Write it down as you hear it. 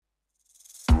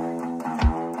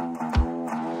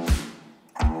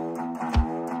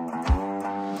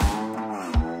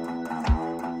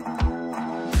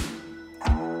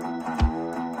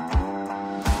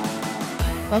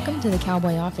Welcome to the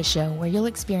Cowboy Office Show, where you'll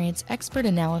experience expert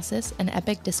analysis and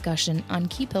epic discussion on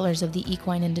key pillars of the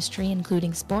equine industry,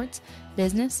 including sports,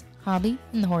 business, hobby,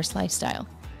 and the horse lifestyle.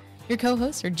 Your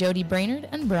co-hosts are Jody Brainerd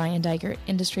and Brian Dykert,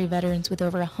 industry veterans with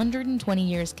over 120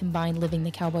 years combined living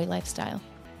the cowboy lifestyle.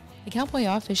 The Cowboy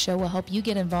Office Show will help you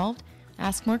get involved,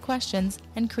 ask more questions,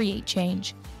 and create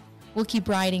change. We'll keep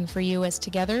riding for you as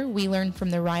together we learn from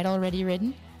the ride already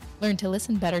ridden, learn to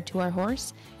listen better to our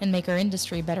horse, and make our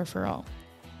industry better for all.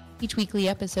 Each weekly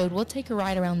episode will take a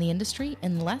ride around the industry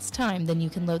in less time than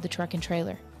you can load the truck and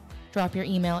trailer. Drop your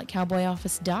email at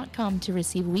cowboyoffice.com to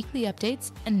receive weekly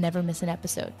updates and never miss an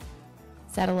episode.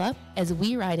 Saddle up as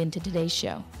we ride into today's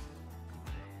show.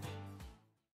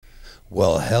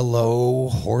 Well, hello,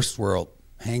 Horse World.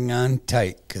 Hang on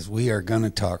tight, because we are going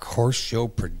to talk horse show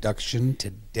production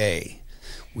today.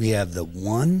 We have the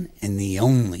one and the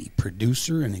only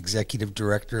producer and executive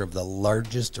director of the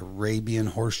largest Arabian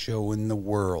horse show in the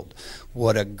world.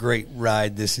 What a great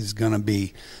ride this is going to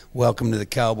be. Welcome to the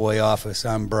Cowboy Office.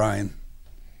 I'm Brian.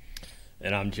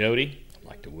 And I'm Jody. I'd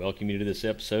like to welcome you to this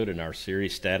episode in our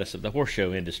series Status of the Horse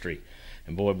Show Industry.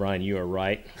 And boy, Brian, you are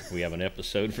right. We have an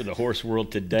episode for the horse world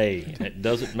today. It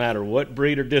doesn't matter what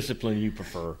breed or discipline you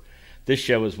prefer. This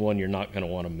show is one you're not going to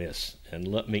want to miss. And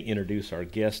let me introduce our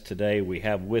guest today. We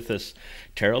have with us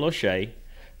Taryl O'Shea.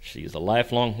 She's a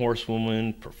lifelong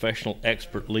horsewoman, professional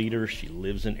expert leader. She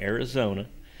lives in Arizona.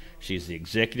 She's the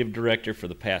executive director for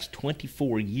the past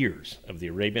 24 years of the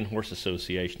Arabian Horse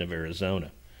Association of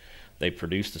Arizona. They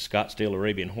produce the Scottsdale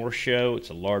Arabian Horse Show. It's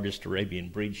the largest Arabian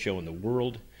breed show in the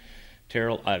world.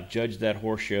 Taryl, I've judged that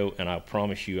horse show, and I'll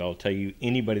promise you, I'll tell you,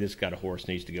 anybody that's got a horse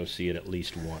needs to go see it at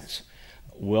least once.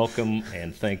 Welcome,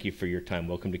 and thank you for your time.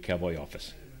 Welcome to Cowboy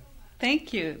Office.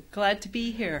 Thank you. Glad to be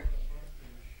here.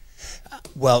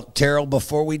 Well, Taryl,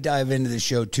 before we dive into the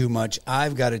show too much,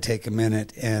 I've got to take a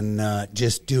minute and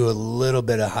just do a little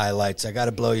bit of highlights. I got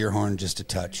to blow your horn just a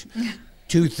touch.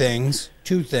 Two things,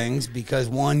 because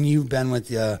one, you've been with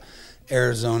the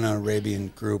Arizona Arabian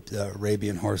group, the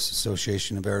Arabian Horse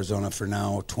Association of Arizona, for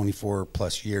now 24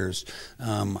 plus years.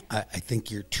 I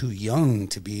think you're too young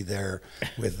to be there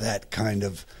with that kind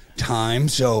of time.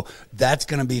 So that's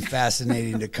going to be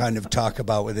fascinating to kind of talk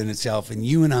about within itself. And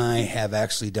you and I have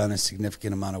actually done a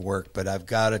significant amount of work, but I've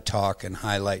got to talk and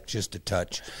highlight just a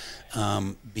touch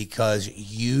because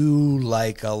you,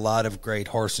 like a lot of great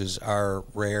horses, are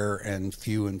rare and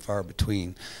few and far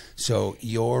between. So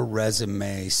your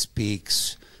resume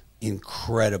speaks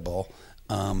incredible.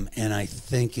 And I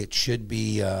think it should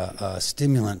be a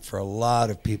stimulant for a lot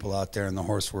of people out there in the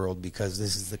horse world, because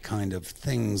this is the kind of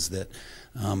things that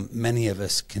many of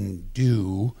us can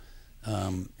do.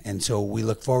 And so we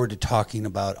look forward to talking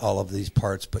about all of these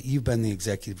parts. But you've been the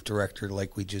executive director,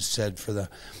 like we just said, for the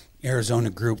Arizona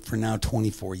group for now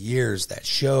 24 years. That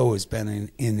show has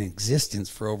been in existence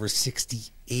for over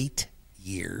 68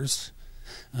 years.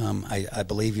 I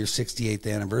believe your 68th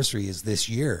anniversary is this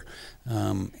year.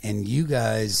 And you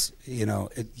guys,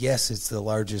 yes, it's the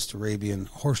largest Arabian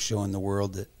horse show in the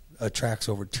world that attracts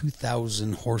over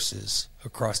 2,000 horses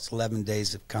across 11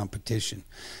 days of competition.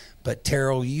 But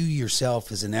Taryl, you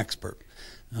yourself is an expert.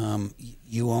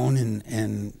 You own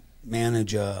and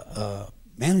manage a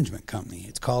management company.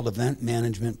 It's called Event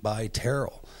Management by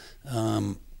Taryl.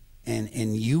 And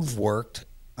you've worked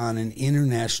on an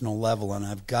international level, and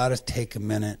I've got to take a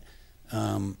minute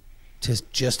to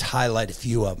just highlight a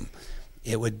few of them.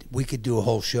 We could do a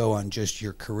whole show on just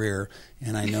your career,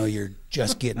 and I know you're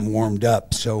just getting warmed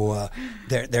up, so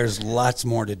there's lots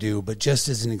more to do. But just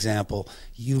as an example,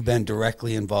 you've been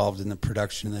directly involved in the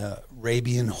production of the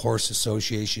Arabian Horse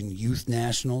Association Youth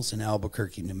Nationals in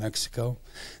Albuquerque, New Mexico,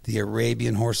 the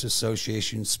Arabian Horse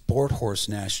Association Sport Horse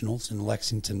Nationals in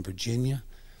Lexington, Virginia,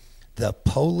 the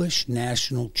Polish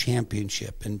National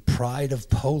Championship and Pride of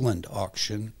Poland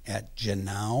auction at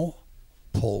Janów,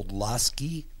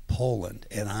 Podlaski, Poland.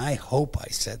 And I hope I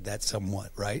said that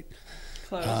somewhat right.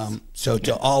 Close. So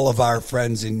to all of our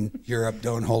friends in Europe,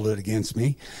 don't hold it against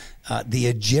me. The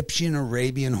Egyptian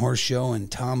Arabian Horse Show in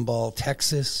Tomball,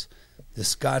 Texas. The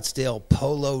Scottsdale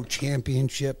Polo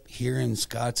Championship here in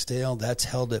Scottsdale. That's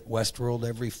held at Westworld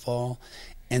every fall.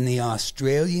 And the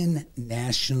Australian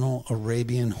National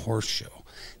Arabian Horse Show.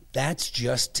 That's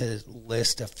just to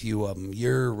list a few of them.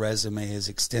 Your resume is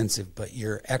extensive, but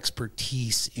your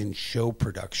expertise in show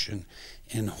production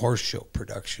and horse show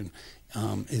production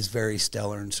is very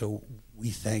stellar. And so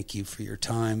we thank you for your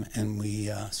time, and we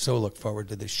so look forward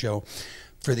to this show.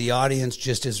 For the audience,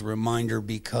 just as a reminder,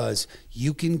 because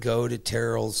you can go to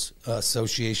Taryl's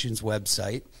association's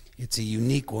website. It's a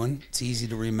unique one. It's easy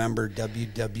to remember,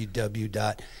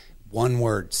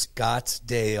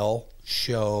 www.Scottsdale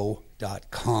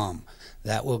scottsdaleshow.com.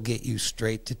 That will get you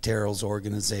straight to Taryl's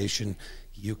organization.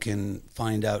 You can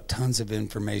find out tons of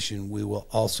information. We will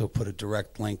also put a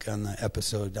direct link on the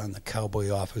episode on the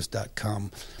cowboyoffice.com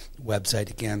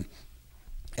website again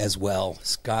as well.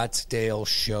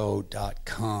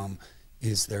 scottsdaleshow.com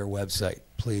is their website.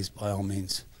 Please, by all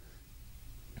means.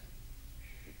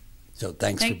 So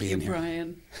thanks for being here. Thank you,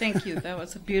 Brian. Thank you. That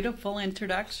was a beautiful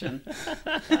introduction.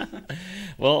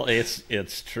 Well,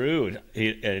 it's true.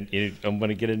 I'm going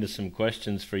to get into some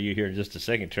questions for you here in just a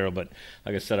second, Taryl. But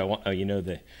like I said, I want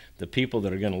the people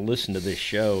that are going to listen to this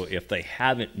show, if they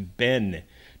haven't been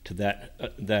to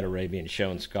that Arabian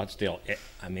show in Scottsdale,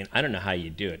 I don't know how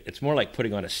you do it. It's more like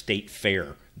putting on a state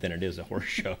fair than it is a horse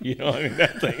show.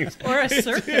 That thing. Or a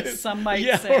circus, some might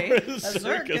say. Or a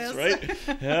circus, right?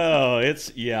 Oh,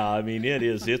 it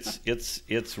is.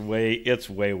 It's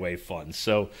way fun.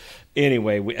 So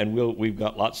anyway, we've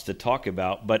got lots to talk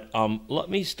about, but let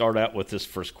me start out with this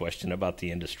first question about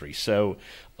the industry. So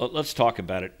let's talk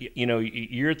about it.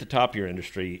 You're at the top of your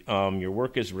industry. Your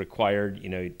work is required,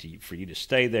 for you to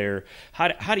stay there.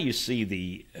 How do you see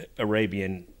the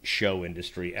Arabian show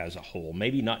industry as a whole?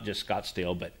 Maybe not just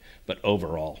Scottsdale, but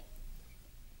overall.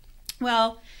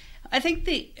 Well, I think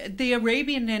the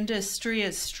Arabian industry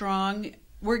is strong.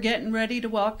 We're getting ready to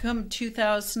welcome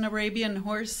 2,000 Arabian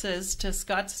horses to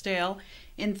Scottsdale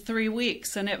in 3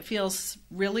 weeks, and it feels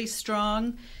really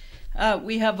strong.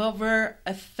 We have over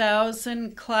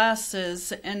 1,000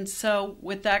 classes, and so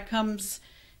with that comes,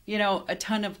 a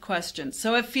ton of questions.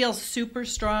 So it feels super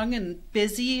strong and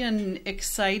busy and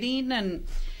exciting, and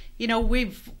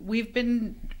we've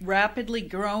been rapidly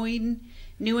growing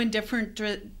new and different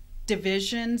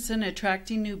divisions and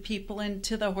attracting new people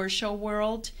into the horse show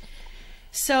world.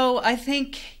 So I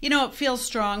think, it feels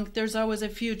strong. There's always a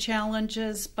few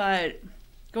challenges, but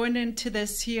going into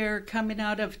this year, coming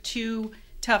out of 2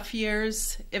 tough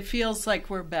years, it feels like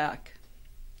we're back.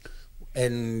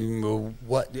 And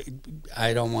what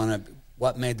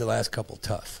made the last couple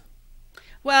tough?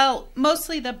 Well,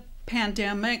 mostly the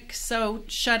pandemic. So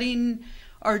shutting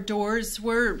our doors,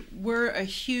 we're a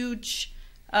huge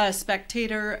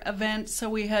spectator event, so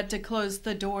we had to close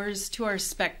the doors to our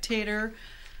spectator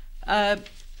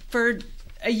for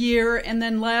a year, and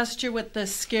then last year with the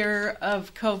scare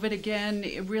of COVID again,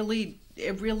 it really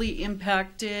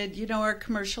impacted our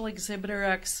commercial exhibitor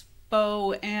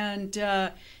expo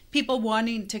and people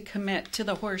wanting to commit to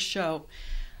the horse show.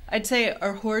 I'd say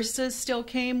our horses still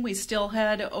came. We still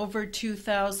had over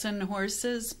 2,000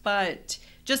 horses, but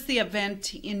just the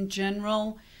event in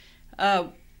general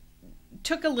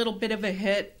took a little bit of a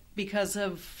hit because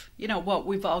of what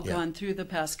we've all gone through the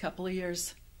past couple of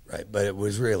years. Right, but it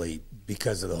was really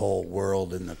because of the whole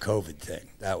world and the COVID thing.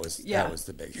 That was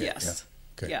the big hit. Yes.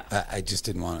 Yeah. Okay. Yeah. I just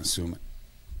didn't want to assume it.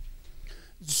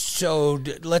 So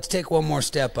let's take one more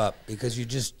step up, because you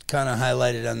just kind of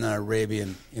highlighted on the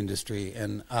Arabian industry,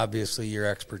 and obviously your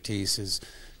expertise is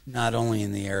not only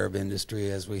in the Arab industry,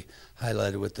 as we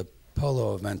highlighted with the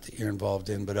polo event that you're involved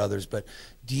in, but others. But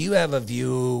do you have a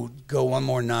view, go one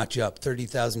more notch up,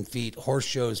 30,000 feet, horse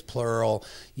shows plural,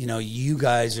 you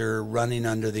guys are running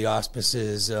under the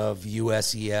auspices of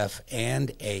USEF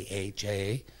and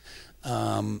AHA,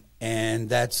 and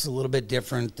that's a little bit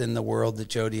different than the world that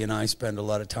Jody and I spend a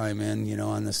lot of time in,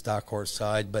 on the stock horse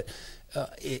side. But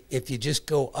if you just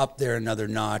go up there another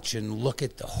notch and look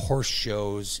at the horse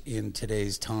shows in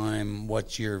today's time,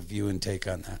 what's your view and take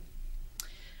on that?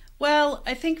 Well,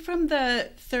 I think from the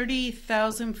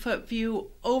 30,000 foot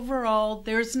view, overall,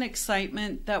 there's an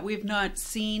excitement that we've not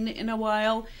seen in a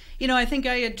while. I think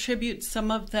I attribute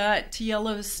some of that to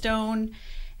Yellowstone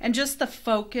and just the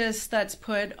focus that's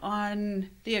put on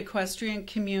the equestrian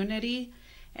community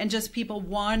and just people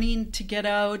wanting to get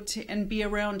out and be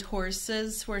around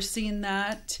horses. We're seeing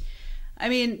that.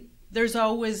 There's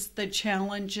always the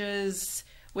challenges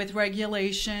with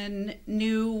regulation,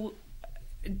 new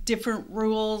different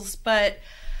rules, but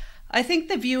I think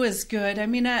the view is good. I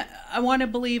want to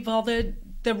believe all the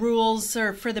rules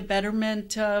are for the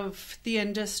betterment of the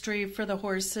industry, for the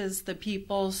horses, the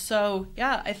people. So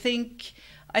yeah, I think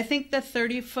the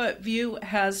 30-foot view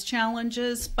has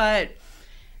challenges, but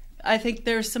I think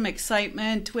there's some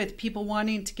excitement with people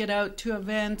wanting to get out to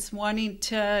events, wanting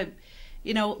to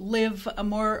live a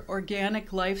more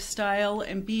organic lifestyle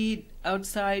and be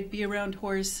outside, be around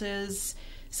horses.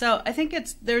 So I think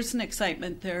there's an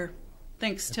excitement there,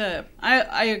 thanks to,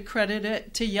 I accredit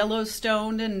it to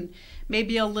Yellowstone and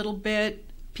maybe a little bit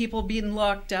people being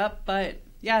locked up, but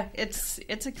yeah, it's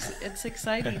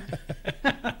exciting.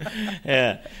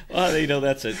 Yeah, well,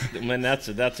 that's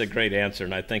a great answer,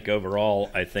 and I think overall,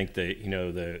 I think the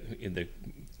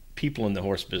people in the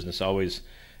horse business always,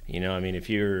 I mean, if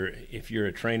you're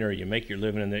a trainer, you make your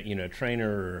living in the, a trainer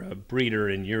or a breeder,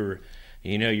 and you're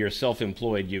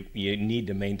self-employed, you need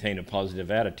to maintain a positive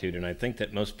attitude. And I think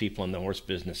that most people in the horse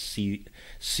business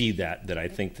see that I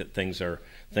think that things are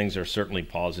certainly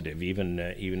positive, even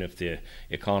if the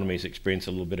economy is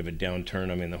experiencing a little bit of a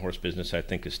downturn. I mean, the horse business, I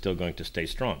think, is still going to stay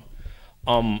strong.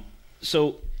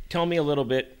 So tell me a little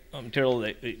bit,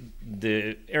 Taryl,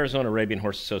 the Arizona Arabian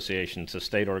Horse Association is a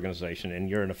state organization, and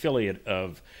you're an affiliate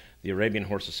of the Arabian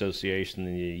Horse Association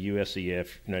and the USEF,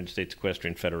 United States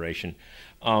Equestrian Federation.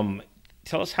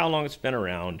 Tell us how long it's been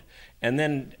around, and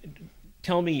then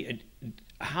tell me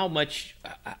how much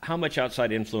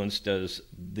outside influence does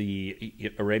the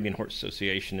Arabian Horse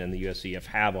Association and the USEF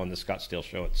have on the Scottsdale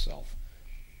show itself?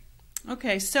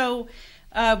 Okay, so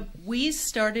we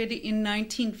started in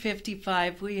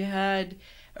 1955. We had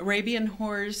Arabian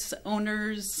horse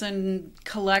owners and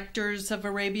collectors of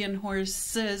Arabian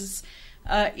horses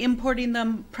importing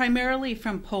them primarily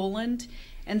from Poland,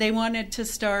 and they wanted to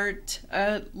start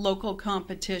a local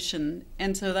competition.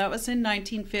 And so that was in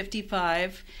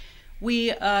 1955.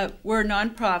 We were a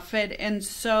nonprofit, and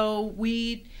so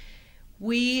we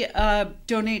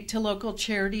donate to local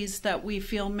charities that we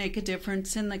feel make a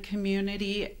difference in the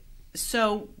community.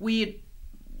 So we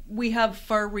have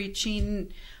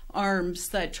far-reaching arms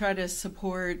that try to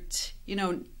support,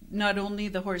 not only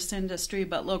the horse industry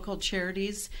but local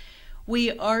charities. We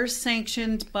are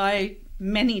sanctioned by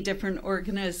many different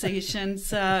organizations.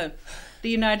 The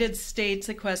United States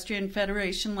Equestrian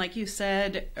Federation, like you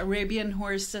said, Arabian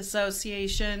Horse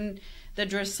Association, the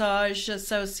Dressage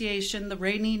Association, the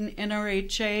Reining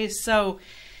NRHA. So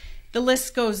the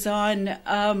list goes on.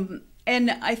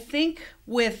 And I think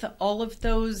with all of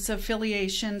those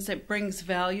affiliations, it brings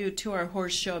value to our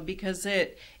horse show because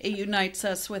it unites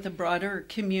us with a broader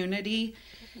community.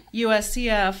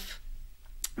 USEF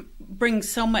brings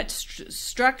so much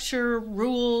structure,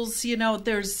 rules.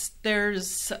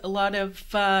 There's a lot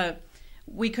of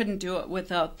we couldn't do it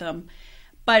without them.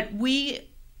 But we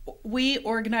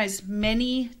organize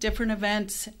many different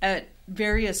events at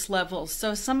various levels.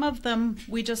 So some of them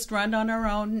we just run on our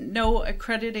own, no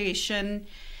accreditation.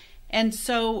 And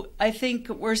so I think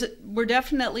we're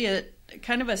definitely a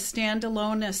kind of a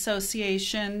standalone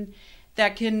association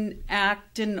that can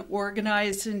act and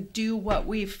organize and do what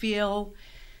we feel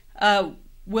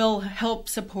will help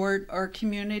support our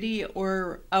community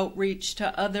or outreach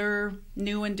to other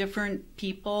new and different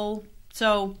people.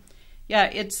 So yeah,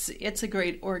 it's a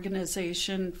great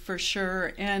organization for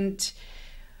sure. And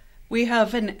we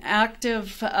have an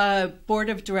active board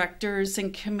of directors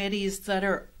and committees that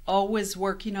are always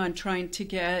working on trying to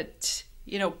get,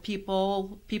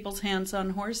 people's hands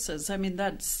on horses. I mean,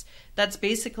 that's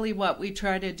basically what we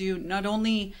try to do, not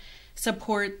only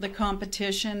support the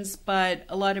competitions, but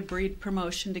a lot of breed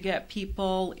promotion to get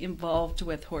people involved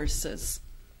with horses.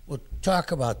 Well,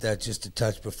 talk about that just a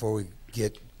touch before we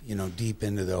get, deep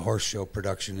into the horse show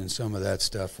production and some of that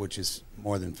stuff, which is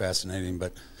more than fascinating.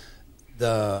 But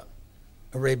the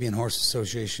Arabian Horse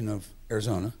Association of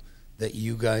Arizona that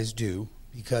you guys do,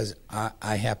 because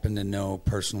I happen to know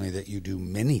personally that you do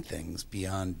many things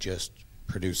beyond just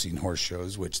producing horse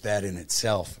shows, which that in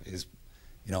itself is,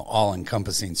 all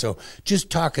encompassing. So just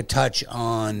talk a touch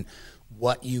on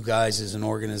what you guys as an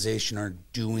organization are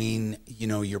doing,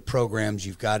 your programs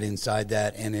you've got inside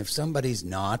that. And if somebody's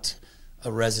not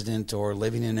a resident or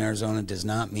living in Arizona, does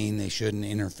not mean they shouldn't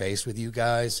interface with you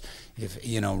guys. If,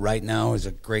 right now is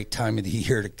a great time of the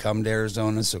year to come to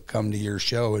Arizona, so come to your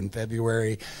show in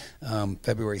February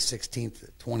 16th,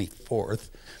 24th.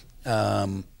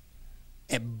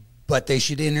 But they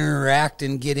should interact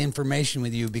and get information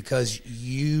with you because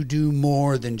you do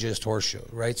more than just horse shows,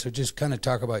 right? So just kind of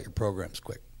talk about your programs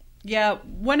quick. Yeah,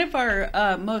 one of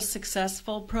our most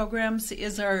successful programs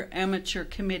is our amateur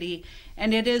committee,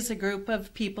 and it is a group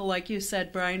of people, like you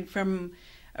said, Brian, from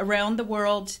around the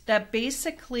world that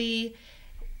basically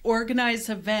organize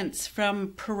events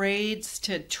from parades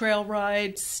to trail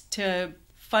rides to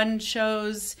fun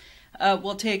shows.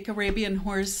 We'll take Arabian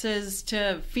horses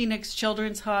to Phoenix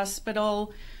Children's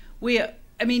Hospital.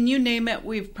 You name it,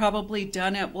 we've probably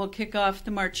done it. We'll kick off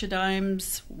the March of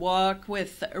Dimes walk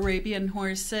with Arabian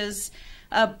horses.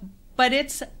 But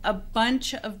it's a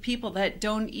bunch of people that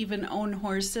don't even own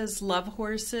horses, love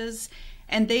horses,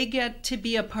 and they get to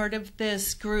be a part of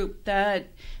this group that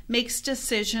makes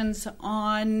decisions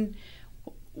on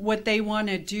what they want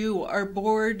to do. Our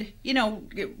board,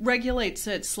 regulates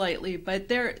it slightly, but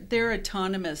they're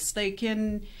autonomous. They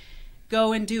can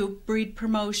go and do breed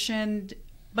promotion,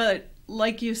 but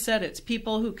like you said, it's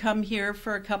people who come here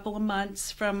for a couple of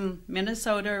months from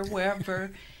Minnesota or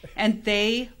wherever, and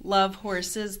they love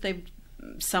horses.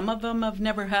 Some of them have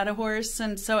never had a horse,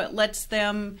 and so it lets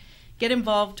them get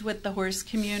involved with the horse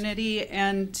community,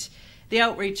 and the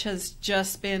outreach has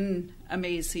just been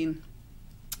amazing.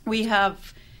 We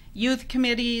have youth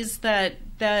committees that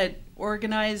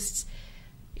organize,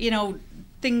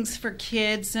 things for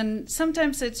kids, and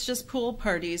sometimes it's just pool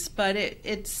parties, but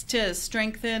it's to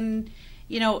strengthen,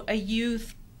 a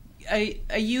youth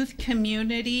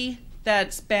community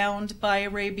that's bound by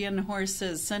Arabian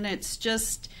horses, and it's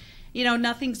just,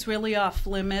 nothing's really off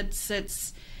limits.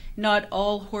 It's not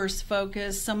all horse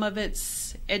focused. Some of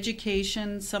it's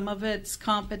education, some of it's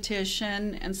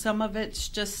competition, and some of it's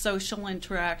just social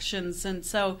interactions. And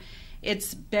so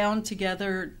it's bound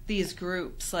together these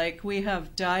groups. Like we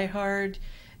have Die Hard,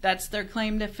 that's their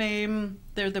claim to fame.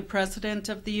 They're the president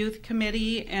of the youth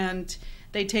committee, and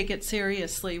they take it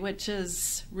seriously, which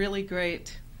is really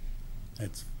great.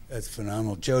 That's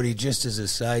phenomenal. Jody, just as a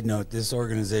side note, this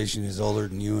organization is older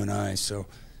than you and I, so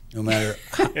no matter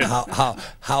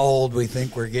how old we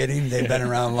think we're getting, they've been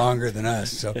around longer than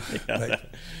us. So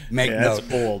but make note.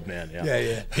 That's old, man.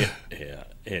 Yeah.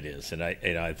 It is, and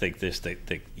I think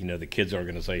the kids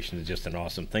organization is just an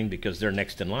awesome thing because they're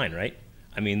next in line, right?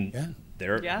 I mean,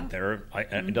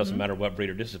 it doesn't matter what breed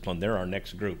or discipline, they're our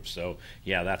next group. So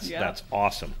that's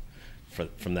awesome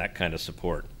from that kind of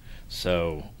support.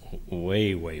 So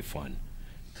way fun.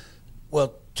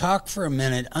 Well, talk for a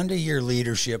minute under your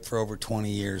leadership for over 20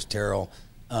 years, Taryl.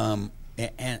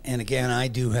 And again, I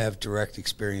do have direct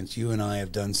experience. You and I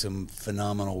have done some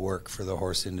phenomenal work for the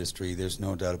horse industry. There's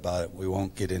no doubt about it. We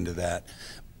won't get into that.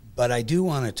 But I do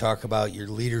want to talk about your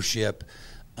leadership,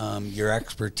 your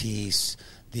expertise,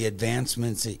 the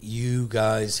advancements that you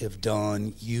guys have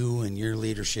done, you and your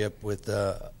leadership with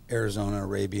the Arizona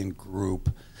Arabian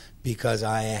group, because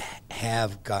I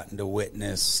have gotten to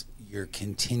witness your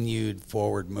continued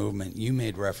forward movement. You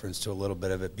made reference to a little bit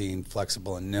of it being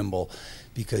flexible and nimble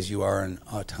because you are an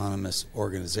autonomous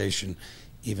organization,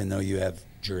 even though you have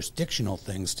jurisdictional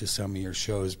things to some of your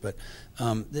shows. But,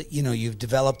 you've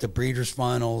developed the Breeders'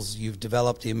 Finals, you've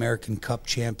developed the American Cup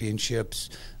Championships.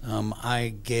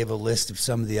 I gave a list of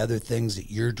some of the other things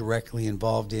that you're directly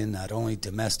involved in, not only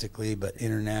domestically but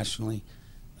internationally.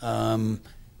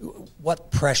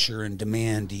 What pressure and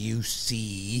demand do you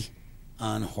see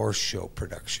on horse show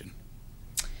production?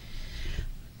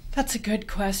 That's a good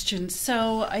question.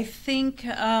 So I think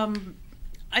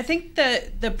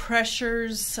that the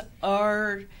pressures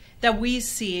that we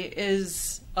see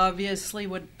is obviously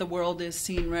what the world is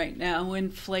seeing right now: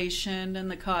 inflation and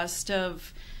the cost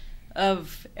of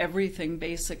everything,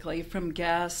 basically, from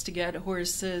gas to get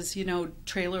horses,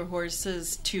 trailer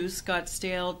horses to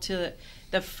Scottsdale, to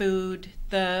the food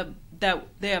that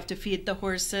they have to feed the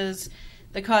horses,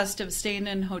 the cost of staying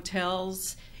in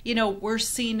hotels. We're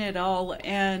seeing it all.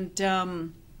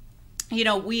 And,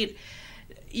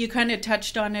 you kind of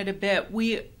touched on it a bit.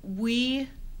 We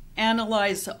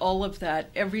analyze all of that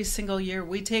every single year.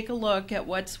 We take a look at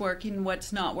what's working,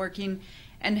 what's not working,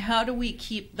 and how do we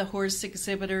keep the horse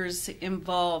exhibitors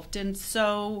involved. And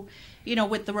so,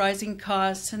 with the rising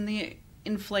costs and the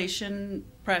inflation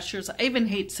pressures, I even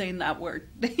hate saying that word.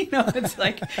 It's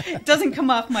like, it doesn't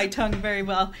come off my tongue very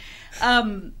well,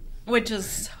 which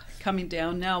is coming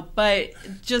down now. But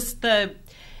just the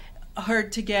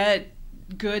hard to get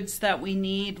goods that we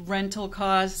need, rental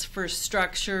costs for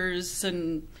structures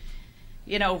and,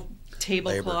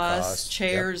 tablecloths,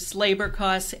 chairs, labor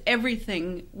costs,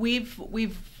 everything. We've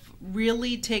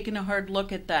really taken a hard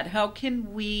look at that. How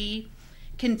can we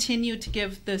continue to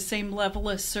give the same level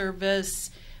of service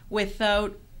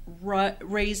without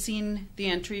raising the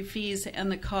entry fees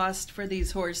and the cost for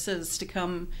these horses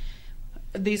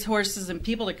and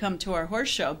people to come to our horse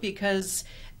show? Because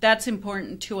that's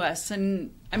important to us.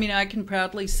 And I can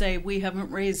proudly say we haven't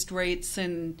raised rates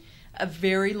in a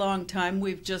very long time.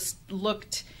 We've just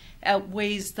looked at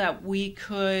ways that we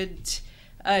could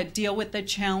deal with the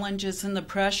challenges and the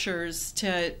pressures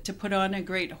to put on a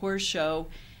great horse show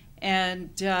and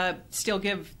still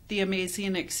give the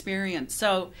amazing experience.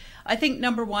 So I think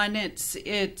number one,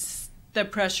 it's the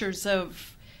pressures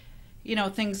of,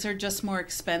 things are just more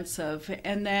expensive.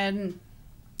 And then,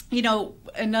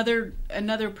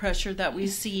 another pressure that we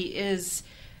see is,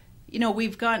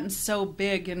 we've gotten so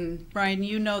big, and Brian,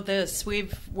 this,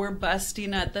 we're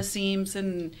busting at the seams,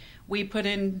 and we put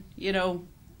in,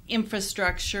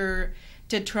 infrastructure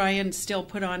to try and still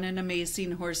put on an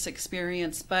amazing horse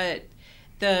experience. But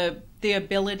the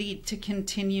ability to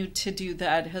continue to do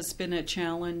that has been a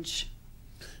challenge.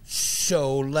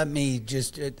 So let me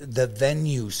just, the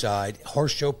venue side,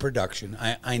 horse show production,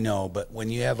 I know, but when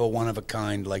you have a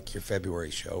one-of-a-kind like your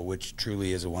February show, which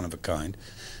truly is a one-of-a-kind,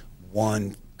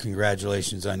 one,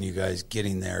 congratulations on you guys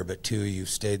getting there, but two, you've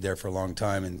stayed there for a long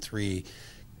time, and three,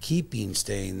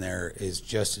 staying there is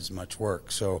just as much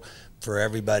work. So for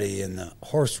everybody in the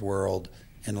horse world,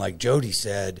 and like Jody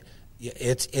said,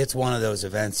 it's one of those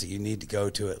events that you need to go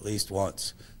to at least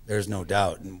once. There's no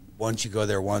doubt. And once you go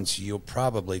there once, you'll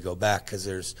probably go back because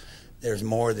there's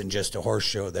more than just a horse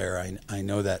show there. I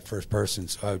know that first person,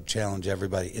 so I would challenge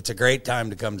everybody. It's a great time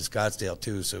to come to Scottsdale,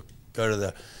 too, so go to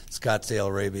the Scottsdale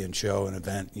Arabian show and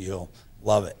event. You'll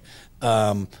love it.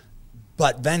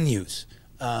 But venues,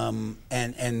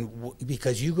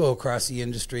 because you go across the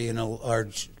industry in a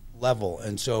large level,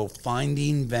 and so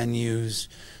finding venues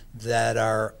that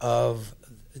are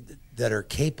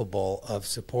capable of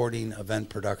supporting event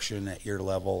production at your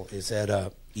level, is that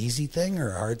a easy thing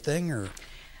or a hard thing? Or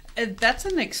that's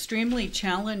an extremely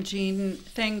challenging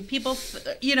thing. People,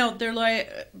 they're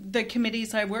like, the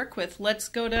committees I work with, let's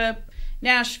go to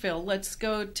Nashville, let's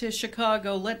go to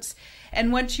Chicago,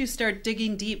 and once you start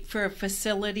digging deep for a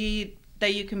facility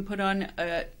that you can put on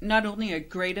not only a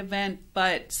great event,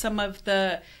 but some of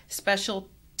the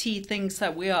specialty things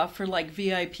that we offer, like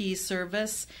VIP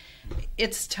service,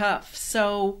 it's tough.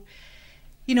 So,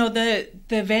 the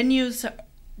venues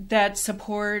that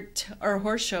support our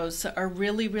horse shows are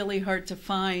really, really hard to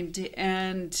find.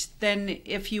 And then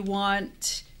if you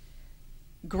want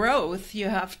growth, you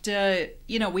have to,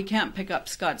 we can't pick up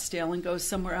Scottsdale and go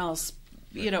somewhere else.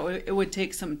 It would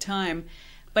take some time.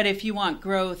 But if you want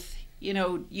growth,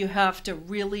 you have to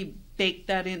really bake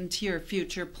that into your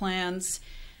future plans.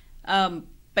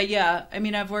 But yeah,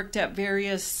 I've worked at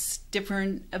various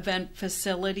different event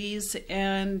facilities,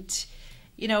 and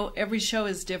every show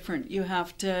is different. You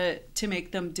have to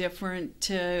make them different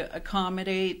to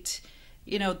accommodate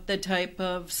the type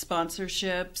of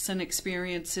sponsorships and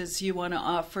experiences you want to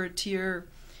offer to your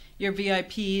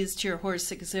VIPs, to your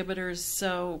horse exhibitors.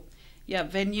 So yeah,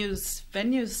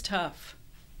 venues tough.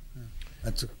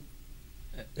 That's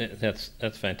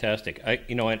fantastic.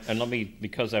 And let me,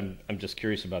 because I'm just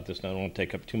curious about this, and I don't want to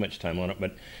take up too much time on it,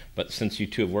 but since you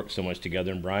two have worked so much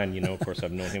together, and Brian, of course,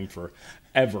 I've known him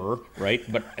forever, right?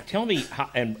 But tell me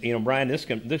how, and Brian,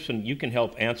 this one you can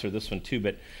help answer this one too.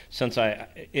 But since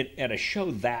at a show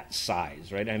that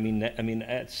size, right?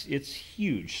 It's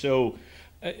huge. So.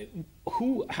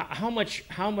 How much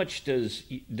does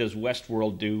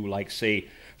Westworld do? Like, say,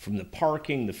 from the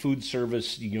parking, the food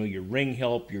service, your ring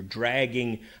help, your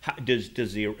dragging.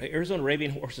 Does the Arizona Arabian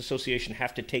Horse Association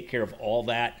have to take care of all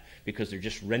that because they're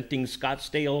just renting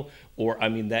Scottsdale, or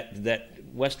that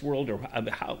Westworld, or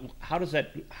how does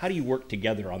that? How do you work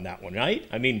together on that one, right?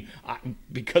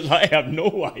 Because I have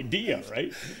no idea,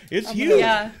 right? It's huge.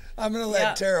 Yeah. I'm going to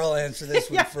let Taryl answer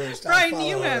this one first. Brian,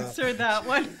 you answer that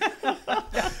one.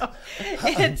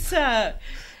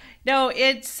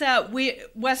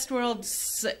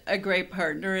 Westworld's a great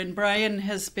partner, and Brian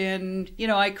has been,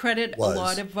 I credit a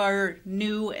lot of our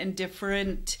new and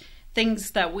different things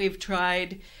that we've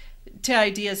tried to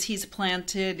ideas he's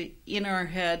planted in our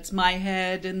heads, my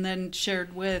head, and then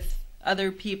shared with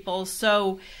other people.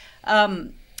 So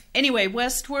anyway,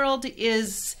 Westworld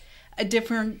is a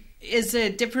different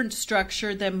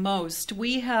structure than most.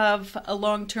 We have a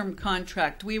long-term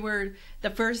contract. We were the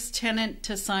first tenant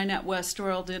to sign at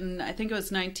Westworld in, I think it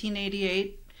was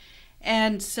 1988.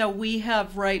 And so we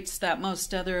have rights that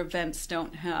most other events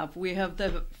don't have. We have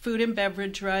the food and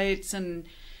beverage rights and,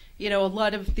 a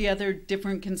lot of the other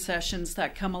different concessions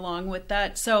that come along with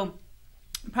that. So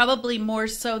probably more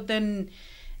so than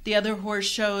the other horse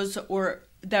shows or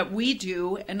that we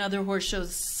do, and other horse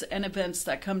shows and events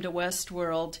that come to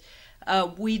Westworld,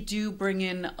 we do bring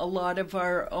in a lot of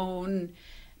our own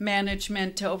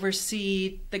management to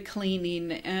oversee the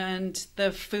cleaning and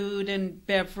the food and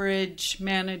beverage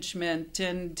management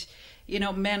and,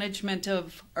 management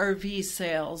of RV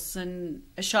sales and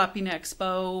a shopping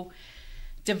expo,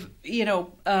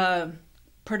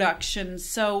 production.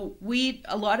 So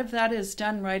a lot of that is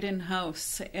done right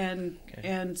in-house.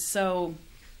 And so,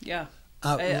 yeah.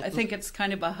 I think it's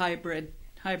kind of a hybrid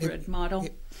model.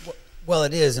 Well,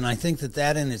 it is, and I think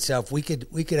that in itself, we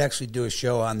could actually do a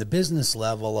show on the business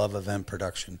level of event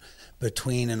production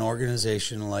between an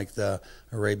organization like the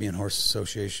Arabian Horse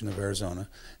Association of Arizona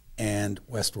and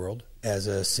Westworld as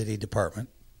a city department,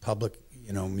 public,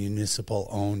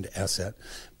 municipal-owned asset.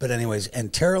 But anyways,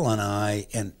 and Taryl and I,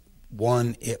 and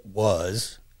one,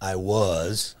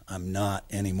 I'm not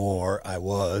anymore. I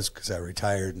was, because I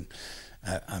retired and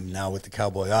I'm now with the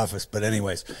Cowboy office. But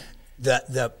anyways,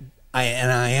 I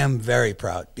am very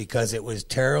proud because it was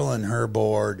Taryl and her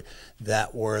board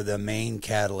that were the main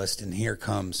catalyst, and here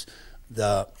comes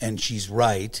and she's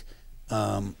right,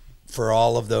 for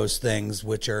all of those things,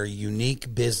 which are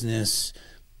unique business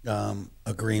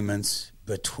agreements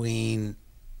between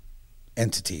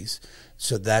entities.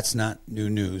 So that's not new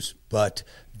news, but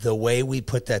the way we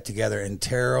put that together, and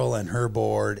Taryl and her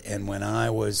board, and when I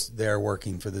was there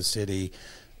working for the city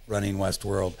running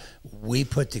Westworld, we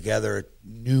put together a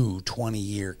new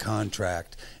 20-year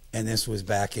contract, and this was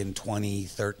back in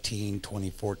 2013,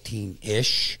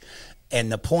 2014-ish.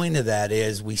 And the point of that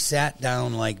is we sat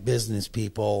down like business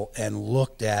people and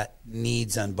looked at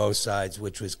needs on both sides,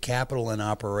 which was capital and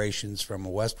operations from a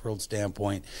Westworld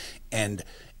standpoint, and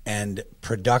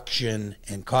production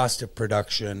and cost of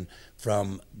production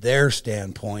from their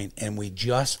standpoint. And we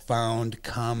just found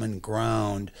common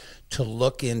ground to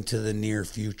look into the near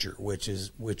future, which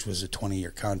was a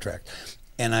 20-year contract.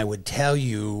 And I would tell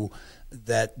you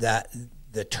that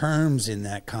the terms in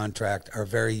that contract are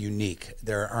very unique.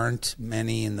 There aren't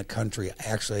many in the country.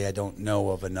 Actually, I don't know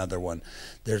of another one.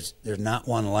 There's not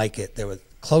one like it. The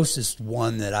closest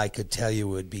one that I could tell you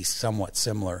would be somewhat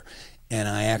similar, and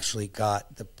I actually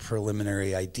got the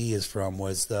preliminary ideas from,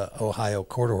 was the Ohio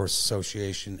Quarter Horse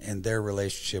Association and their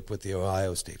relationship with the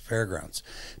Ohio State Fairgrounds,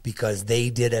 because they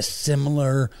did a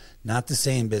similar, not the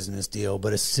same business deal,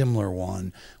 but a similar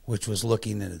one, which was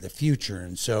looking into the future.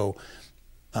 And so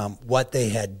what they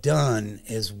had done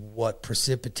is what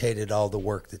precipitated all the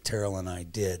work that Taryl and I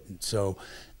did. And so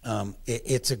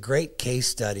it's a great case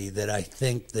study that I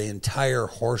think the entire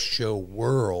horse show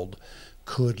world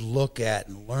could look at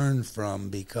and learn from,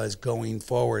 because going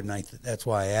forward, and that's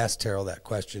why I asked Taryl that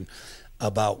question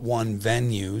about, one,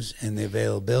 venues and the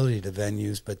availability to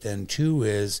venues, but then two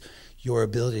is your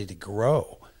ability to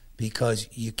grow, because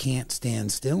you can't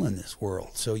stand still in this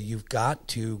world. So you've got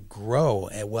to grow.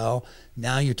 And well,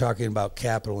 now you're talking about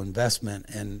capital investment,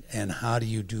 and how do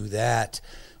you do that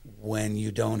when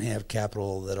you don't have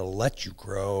capital that'll let you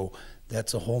grow?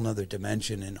 That's a whole nother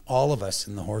dimension. And all of us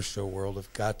in the horse show world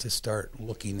have got to start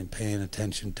looking and paying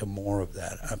attention to more of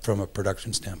that from a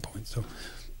production standpoint. So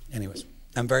anyways,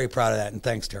 I'm very proud of that. And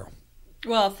thanks, Taryl.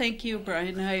 Well, thank you,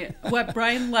 Brian. What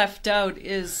Brian left out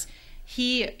is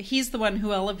he's the one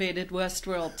who elevated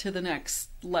Westworld to the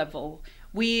next level.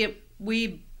 We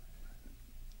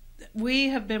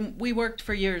worked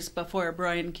for years before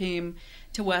Brian came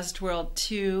to Westworld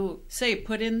to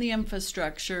put in the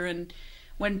infrastructure, and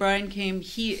when Brian came,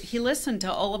 he listened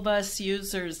to all of us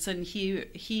users, and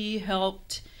he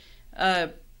helped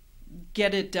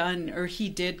get it done, or he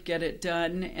did get it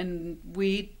done, and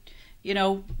we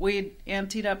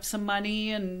anteed up some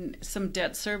money and some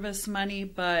debt service money,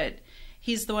 but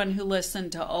he's the one who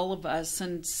listened to all of us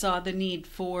and saw the need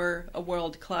for a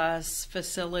world-class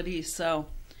facility. So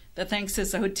the thanks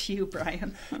is out to you,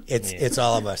 Brian. It's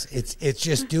all of us. It's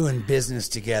just doing business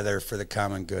together for the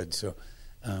common good. So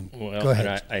go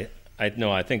ahead. And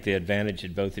I think the advantage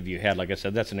that both of you had, like I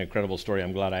said, that's an incredible story.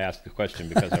 I'm glad I asked the question,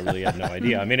 because I really had no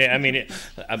idea.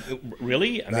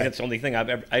 Really? I mean, it's the only thing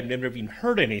I've never even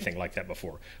heard anything like that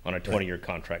before on a 20-year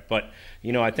contract. But,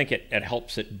 I think it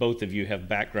helps that both of you have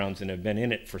backgrounds and have been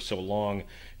in it for so long.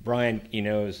 Brian,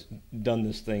 has done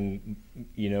this thing,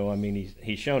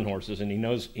 he's shown horses, and he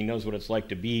knows what it's like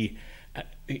to be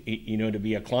to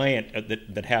be a client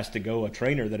that has to go, a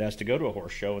trainer that has to go to a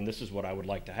horse show, and this is what I would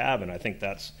like to have, and I think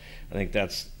that's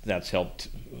helped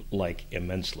like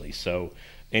immensely. So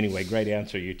anyway, great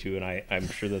answer, you two, and I'm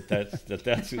sure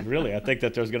that's really, I think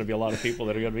that there's going to be a lot of people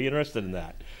that are going to be interested in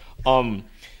that.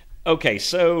 Okay,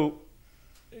 so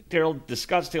Taryl, the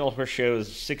Scottsdale Horse Show is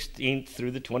 16th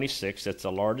through the 26th. It's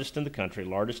the largest in the country,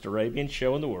 largest Arabian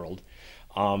show in the world.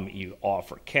 You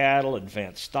offer cattle,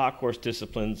 advanced stock horse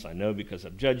disciplines. I know because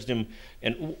I've judged them.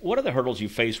 And what are the hurdles you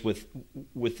face with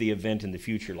the event in the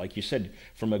future? Like you said,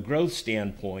 from a growth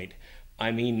standpoint,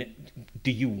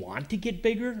 do you want to get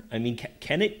bigger?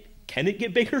 Can it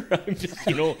get bigger? I'm just,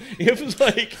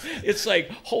 it's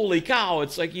like, holy cow.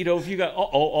 It's like, if you got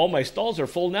all my stalls are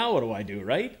full now, what do I do,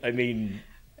 right?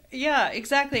 Yeah,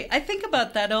 exactly. I think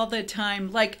about that all the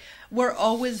time. Like, we're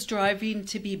always driving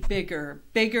to be bigger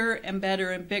and better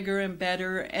and bigger and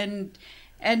better. And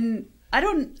I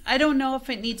don't know if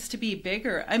it needs to be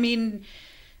bigger. I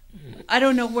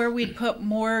don't know where we'd put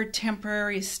more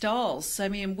temporary stalls.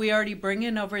 We already bring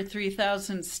in over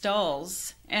 3,000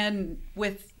 stalls, and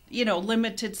with,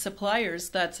 limited suppliers,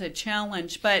 that's a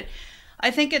challenge. But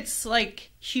I think it's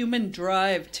like human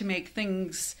drive to make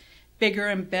things bigger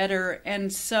and better.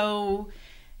 And so,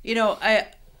 I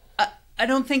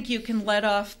don't think you can let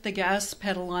off the gas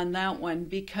pedal on that one,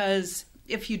 because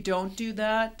if you don't do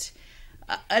that,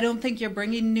 I don't think you're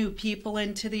bringing new people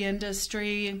into the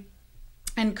industry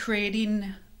and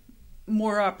creating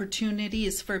more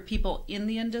opportunities for people in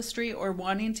the industry or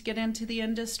wanting to get into the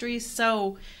industry.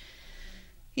 So,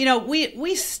 you know,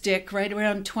 we stick right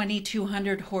around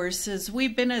 2,200 horses.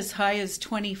 We've been as high as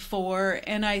 24,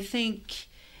 and I think,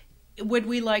 would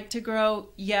we like to grow?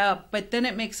 Yeah, but then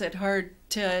it makes it hard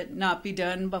to not be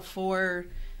done before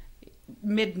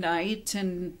midnight,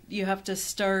 and you have to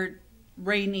start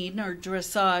reining or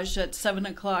dressage at 7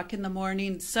 o'clock in the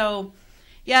morning. So,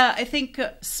 yeah, I think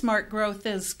smart growth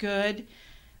is good.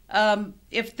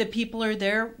 If the people are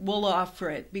there, we'll offer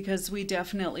it, because we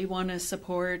definitely want to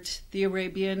support the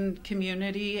Arabian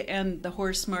community and the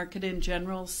horse market in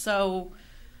general. So,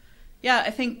 yeah,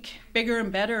 I think bigger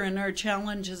and better, and our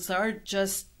challenges are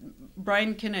just,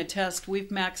 Brian can attest, we've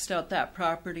maxed out that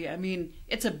property. I mean,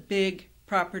 it's a big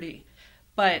property,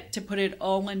 but to put it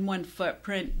all in one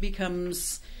footprint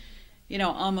becomes, you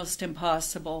know, almost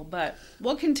impossible. But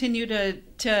we'll continue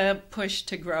to push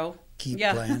to grow. Keep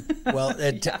playing. Well,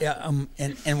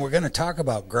 and we're going to talk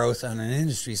about growth on an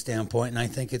industry standpoint, and I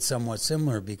think it's somewhat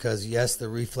similar, because yes, the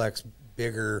reflex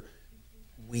bigger,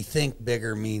 we think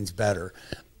bigger means better.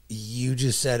 You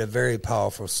just said a very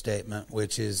powerful statement,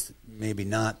 which is maybe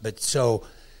not, but so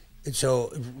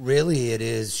really it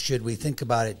is, should we think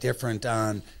about it different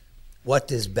on what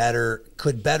does better,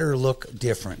 could better look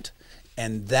different?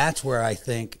 And that's where I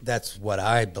think, that's what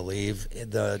I believe,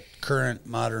 the current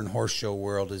modern horse show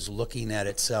world is looking at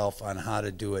itself on how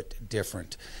to do it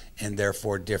different, and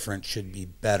therefore different should be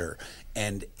better.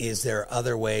 And is there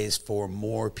other ways for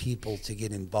more people to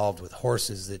get involved with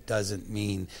horses? That doesn't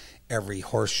mean every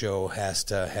horse show has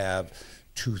to have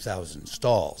 2,000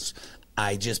 stalls.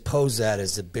 I just pose that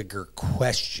as a bigger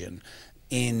question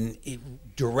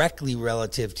directly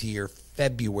relative to your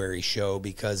February show,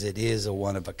 because it is a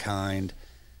one-of-a-kind.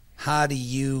 How do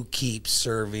you keep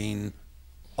serving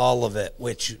all of it,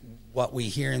 which what we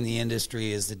hear in the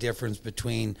industry is the difference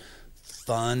between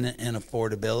fun and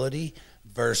affordability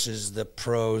versus the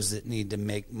pros that need to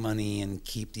make money and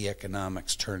keep the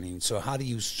economics turning. So how do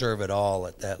you serve it all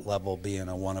at that level, being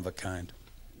a one-of-a-kind?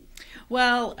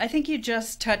 Well, I think you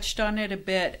just touched on it a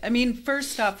bit. I mean,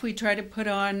 first off, we try to put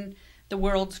on the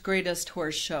world's greatest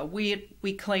horse show.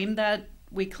 We claim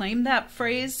that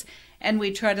phrase, and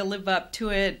we try to live up to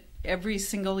it every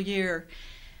single year.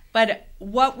 But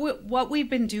what we've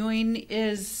been doing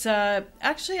is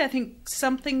actually, I think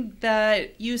something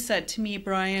that you said to me,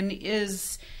 Brian,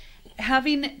 is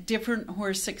having different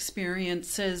horse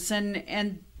experiences,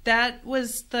 and that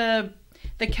was the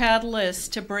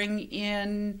catalyst to bring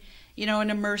in, you know, an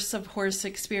immersive horse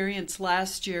experience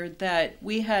last year that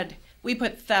we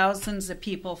put thousands of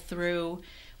people through.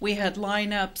 We had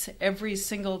lineups every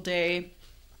single day.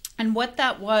 And what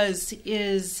that was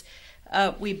is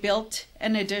we built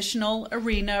an additional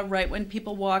arena right when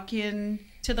people walk in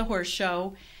to the horse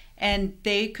show, and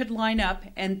they could line up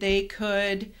and they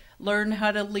could learn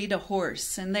how to lead a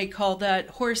horse. And they call that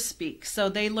horse speak. So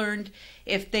they learned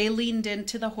if they leaned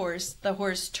into the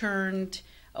horse turned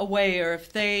away, or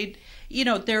if they, you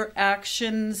know, their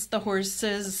actions, the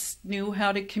horses knew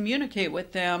how to communicate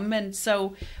with them. And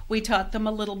so we taught them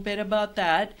a little bit about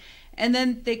that. And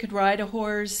then they could ride a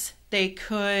horse. They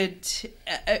could,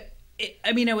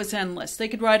 I mean, it was endless. They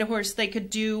could ride a horse. They could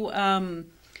do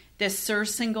this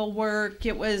surcingle work.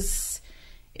 It was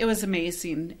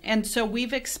amazing. And so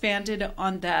we've expanded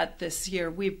on that this year.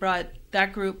 We brought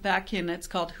that group back in. It's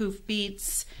called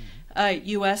Hoofbeats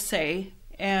USA.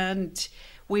 And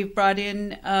we've brought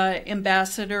in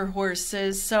ambassador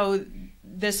horses. So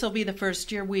this will be the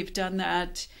first year we've done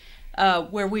that,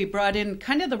 where we brought in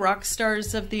kind of the rock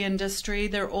stars of the industry.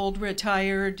 They're old,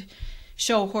 retired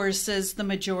show horses, the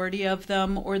majority of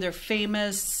them, or they're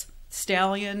famous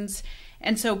stallions.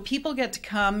 And so people get to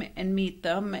come and meet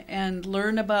them and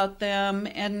learn about them.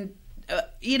 And,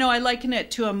 you know, I liken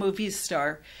it to a movie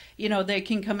star. You know, they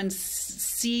can come and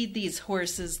see these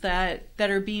horses that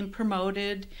are being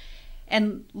promoted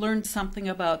and learn something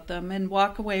about them and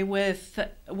walk away with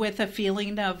a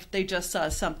feeling of they just saw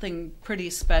something pretty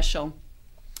special.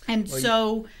 And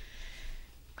so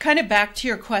kind of back to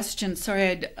your question,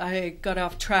 sorry I got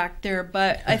off track there,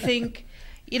 but I think,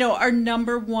 you know, our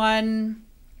number one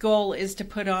goal is to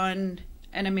put on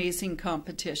an amazing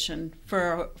competition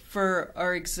for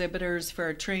our exhibitors, for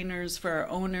our trainers, for our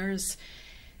owners,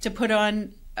 to put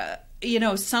on, you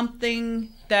know, something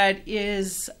that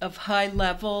is of high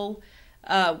level,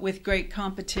 with great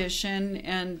competition.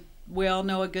 And we all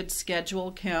know a good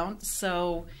schedule counts.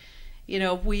 So, you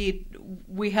know, we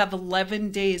have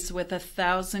 11 days with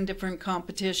 1,000 different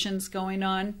competitions going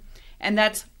on. And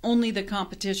that's only the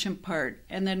competition part.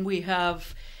 And then we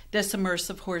have this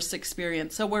immersive horse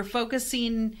experience. So we're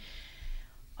focusing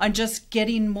on just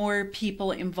getting more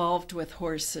people involved with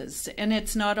horses. And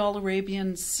it's not all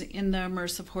Arabians in the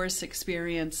immersive horse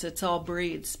experience. It's all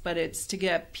breeds, but it's to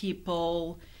get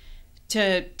people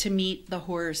to meet the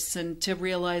horse and to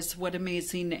realize what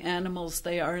amazing animals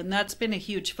they are. And that's been a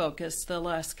huge focus the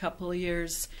last couple of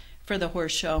years for the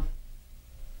horse show.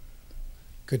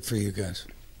 Good for you guys.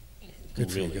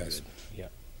 Good really for you guys. Good. Yeah,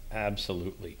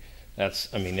 absolutely. That's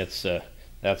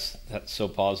so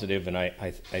positive, and I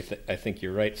think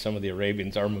you're right. Some of the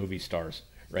Arabians are movie stars,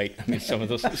 right? I mean, some of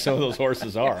those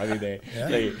horses are. I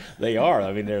mean, they are.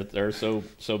 I mean, they're so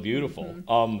beautiful.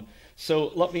 Mm-hmm.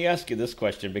 So let me ask you this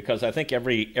question, because I think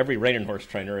every reining horse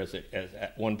trainer has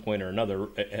at one point or another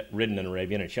ridden an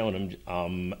Arabian and shown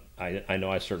them. I know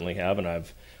I certainly have, and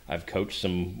I've coached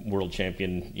some world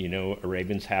champion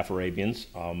Arabians, half Arabians.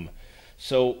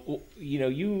 So,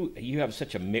 you have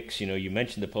such a mix. You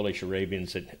mentioned the Polish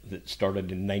Arabians that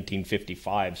started in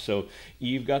 1955. So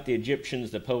you've got the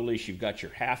Egyptians, the Polish, you've got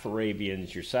your half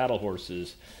Arabians, your saddle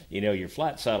horses, your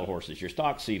flat saddle horses, your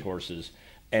stock seat horses,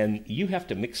 and you have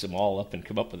to mix them all up and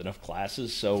come up with enough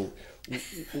classes. So,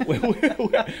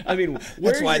 I mean,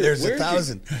 that's why there's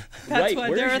 1,000. That's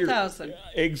why there are 1,000.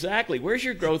 Exactly. Where's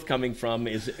your growth coming from?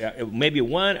 Is maybe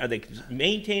one? Are they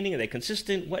maintaining? Are they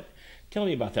consistent? Tell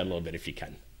me about that a little bit, if you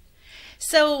can.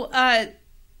 So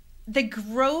the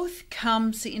growth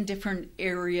comes in different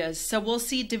areas. So we'll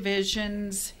see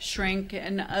divisions shrink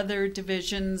and other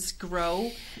divisions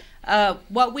grow.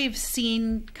 What we've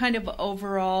seen kind of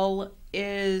overall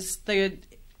is the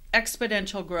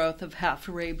exponential growth of half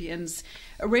Arabians.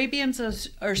 Arabians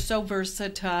are so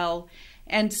versatile,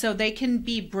 and so they can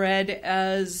be bred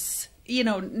as,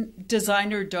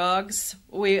 designer dogs.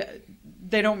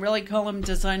 They don't really call them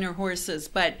designer horses,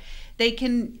 but we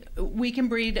can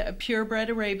breed a purebred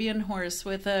Arabian horse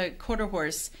with a quarter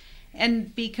horse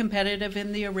and be competitive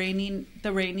in the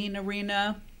reining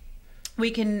arena.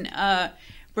 We can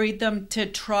breed them to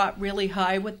trot really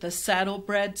high with the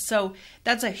saddlebred. So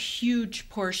that's a huge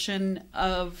portion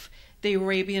of the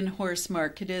Arabian horse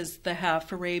market is the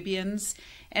half Arabians.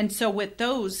 And so with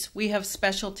those, we have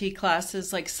specialty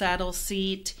classes like saddle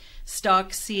seat,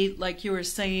 stock seat, like you were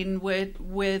saying,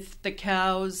 with the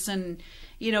cows and,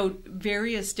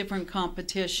 various different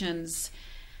competitions.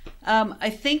 I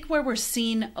think where we're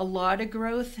seeing a lot of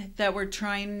growth that we're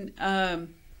trying to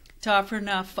offer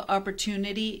enough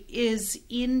opportunity is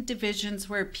in divisions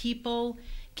where people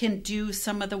can do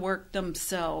some of the work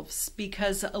themselves,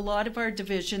 because a lot of our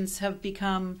divisions have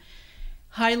become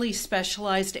highly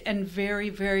specialized and very,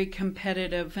 very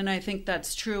competitive. And I think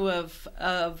that's true of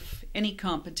any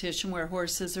competition where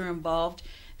horses are involved.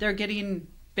 They're getting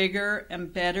bigger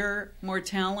and better, more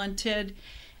talented.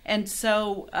 And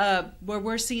so where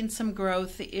we're seeing some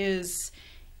growth is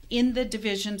in the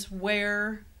divisions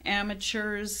where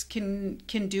amateurs can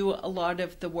do a lot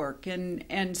of the work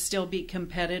and still be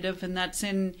competitive. And that's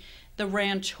in the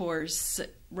ranch horse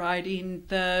riding,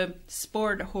 the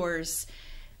sport horse,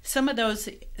 some of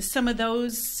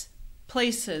those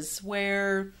places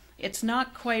where it's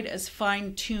not quite as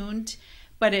fine-tuned,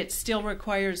 but it still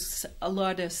requires a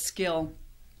lot of skill.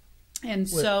 And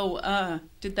so,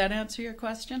 did that answer your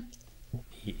question?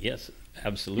 Yes,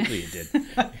 absolutely it did.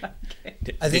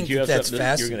 Okay. I think you have that's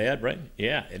something you're going to add, right?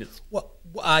 Yeah, it is. Well,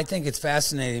 I think it's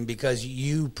fascinating because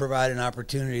you provide an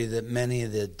opportunity that many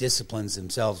of the disciplines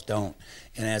themselves don't.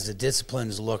 And as the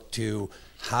disciplines look to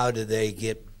how do they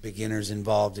get beginners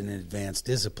involved in an advanced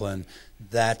discipline,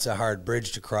 that's a hard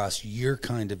bridge to cross. You're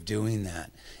kind of doing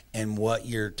that. And what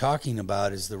you're talking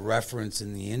about is the reference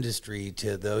in the industry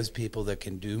to those people that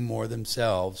can do more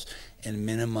themselves and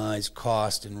minimize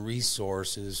cost and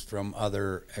resources from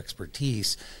other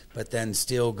expertise, but then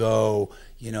still go,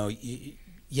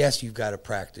 yes, you've got to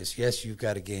practice. Yes, you've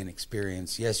got to gain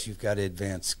experience. Yes, you've got to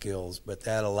advance skills, but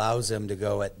that allows them to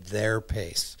go at their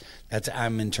pace.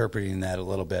 I'm interpreting that a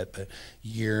little bit, but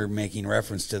you're making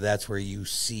reference to that's where you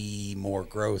see more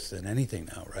growth than anything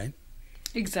now, right?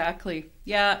 Exactly.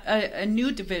 Yeah, a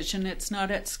new division. It's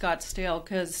not at Scottsdale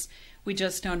because we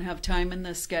just don't have time in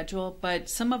the schedule, but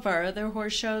some of our other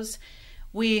horse shows,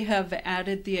 we have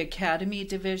added the Academy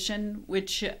division,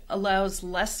 which allows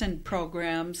lesson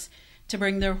programs to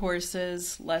bring their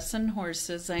horses, lesson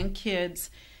horses and kids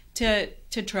to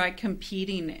try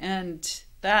competing. And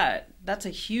that's a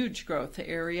huge growth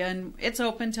area, and it's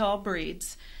open to all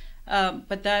breeds.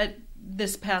 But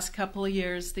these past couple of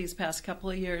years,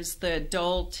 the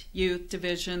adult, youth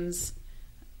divisions,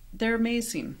 they're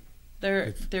amazing.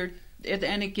 And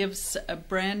it gives a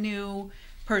brand new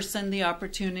person the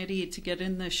opportunity to get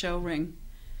in the show ring.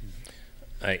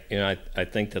 I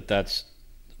think that's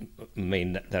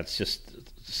just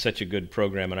such a good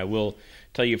program, and I will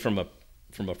tell you from a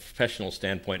professional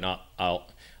standpoint.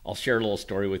 I'll share a little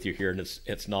story with you here, and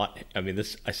it's not. I mean,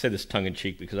 I say this tongue in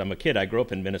cheek because I'm a kid. I grew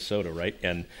up in Minnesota, right?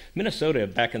 And Minnesota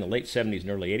back in the late '70s and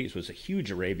early '80s was a huge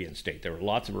Arabian state. There were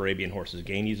lots of Arabian horses,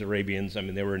 Gainey's Arabians. I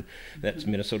mean, they were in that's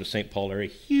Minnesota St. Paul area,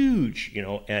 huge,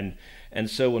 And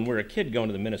so when we were a kid going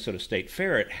to the Minnesota State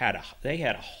Fair, they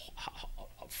had a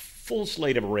full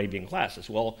slate of Arabian classes.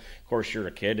 Well, of course, you're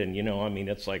a kid, and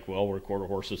it's like, well, we're quarter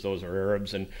horses; those are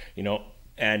Arabs,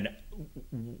 and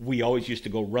we always used to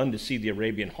go run to see the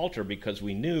Arabian halter because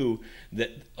we knew that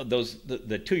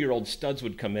the 2-year-old studs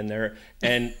would come in there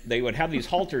and they would have these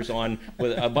halters on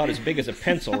with about as big as a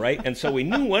pencil, right? And so we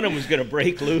knew one of them was going to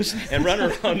break loose and run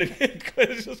around and it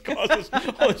just causes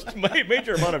this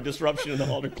major amount of disruption in the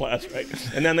halter class, right?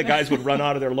 And then the guys would run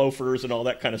out of their loafers and all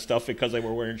that kind of stuff because they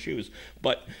were wearing shoes.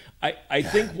 But I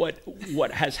think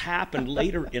what has happened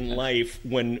later in life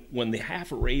when the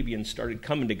half Arabians started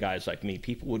coming to guys like me,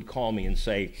 people would call me and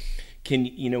say,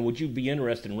 would you be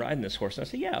interested in riding this horse? And I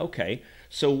say, yeah, okay.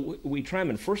 So we try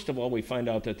them, and first of all, we find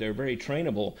out that they're very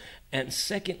trainable. And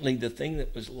secondly, the thing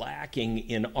that was lacking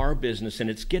in our business, and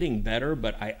it's getting better,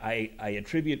 but I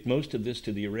attribute most of this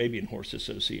to the Arabian Horse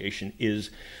Association, is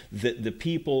that the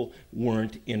people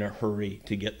weren't in a hurry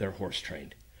to get their horse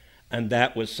trained. And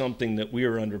that was something that we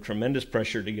were under tremendous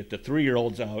pressure to get the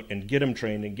 3-year-olds out and get them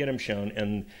trained and get them shown.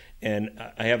 And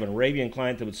I have an Arabian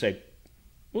client that would say,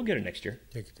 we'll get it next year.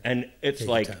 And it's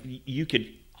like you could,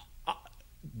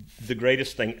 the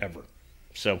greatest thing ever.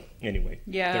 So anyway,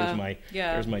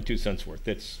 there's my 2 cents worth.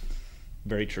 It's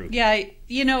very true. Yeah,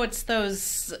 it's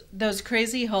those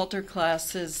crazy halter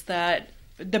classes that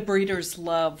the breeders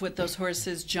love, with those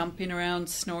horses jumping around,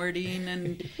 snorting,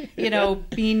 and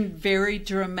being very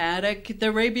dramatic. The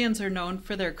Arabians are known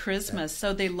for their charisma,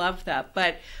 so they love that.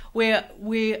 But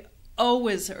we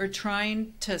always are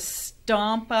trying to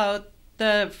stomp out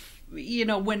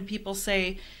when people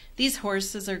say these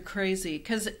horses are crazy,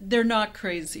 because they're not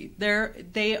crazy.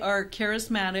 They are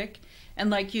charismatic, and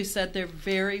like you said, they're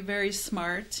very, very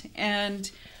smart,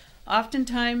 and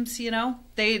oftentimes,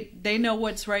 they know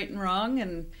what's right and wrong,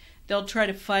 and they'll try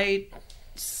to fight,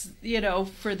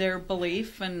 for their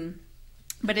belief,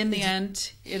 but in the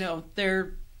end,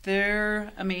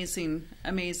 they're amazing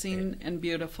and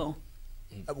beautiful.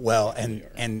 Well,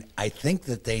 and I think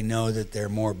that they know that they're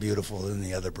more beautiful than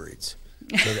the other breeds.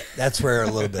 So that's where a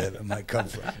little bit of it might come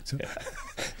from. So,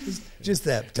 just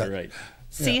that. Right.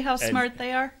 See how smart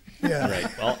they are? Yeah.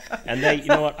 Right. Well, and they,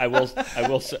 I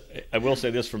will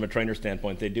say this from a trainer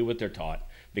standpoint, they do what they're taught,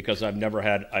 because I've never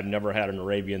had an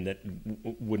Arabian that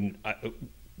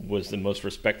was the most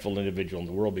respectful individual in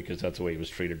the world, because that's the way he was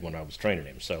treated when I was training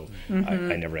him. So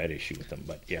I never had issue with him.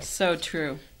 But yeah. So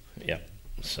true. Yeah.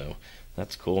 So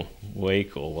that's cool. Way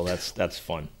cool. Well, that's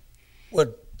fun.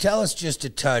 Well, tell us just a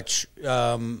touch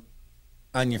on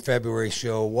your February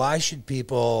show. Why should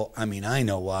people? I mean, I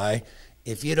know why.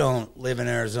 If you don't live in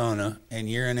Arizona and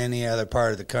you're in any other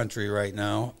part of the country right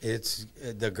now, it's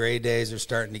the gray days are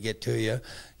starting to get to you.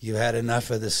 You've had enough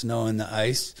of the snow and the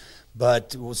ice.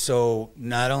 But so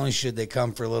not only should they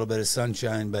come for a little bit of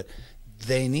sunshine, but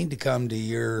they need to come to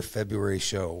your February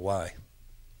show. Why?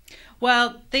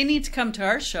 Well, they need to come to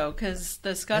our show, because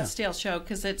the Scottsdale show,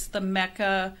 because it's the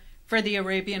mecca for the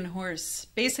Arabian horse,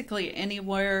 basically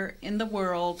anywhere in the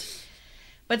world.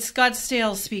 But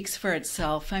Scottsdale speaks for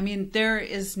itself. I mean, there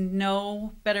is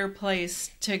no better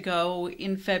place to go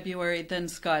in February than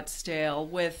Scottsdale,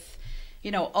 with,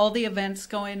 all the events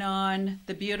going on,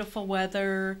 the beautiful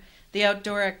weather, the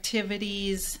outdoor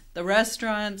activities, the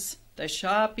restaurants, the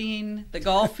shopping, the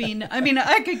golfing. I mean,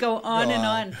 I could go on and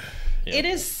on. Yeah.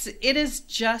 It is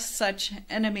just such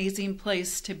an amazing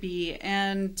place to be.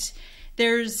 And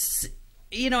there's,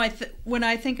 when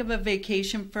I think of a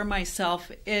vacation for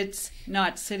myself, it's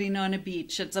not sitting on a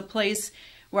beach. It's a place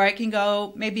where I can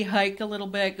go, maybe hike a little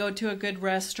bit, go to a good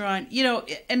restaurant.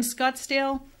 And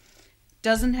Scottsdale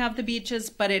doesn't have the beaches,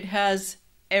 but it has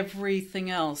everything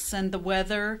else. And the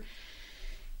weather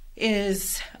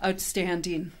is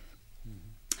outstanding.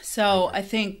 So I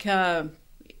think,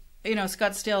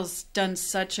 Scottsdale's done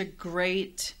such a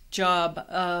great job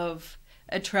of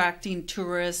attracting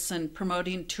tourists and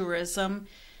promoting tourism.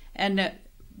 And,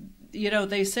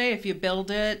 they say if you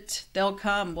build it, they'll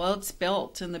come. Well, it's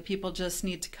built, and the people just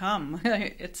need to come.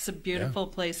 It's a beautiful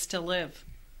place to live.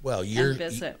 Well, and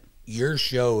visit. Your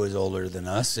show is older than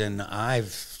us, and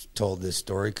I've told this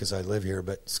story because I live here,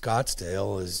 but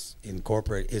Scottsdale is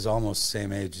almost the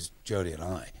same age as Jody and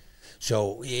I.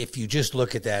 So if you just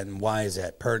look at that, and why is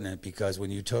that pertinent? Because when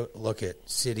you look at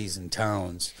cities and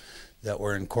towns that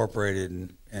were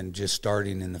incorporated and just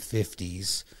starting in the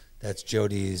 50s, that's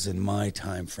Jody's and my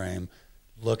time frame,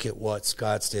 look at what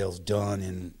Scottsdale's done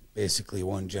in basically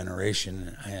one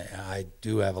generation. I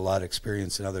do have a lot of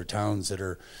experience in other towns that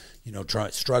are,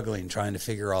 struggling, trying to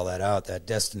figure all that out. That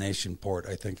destination port,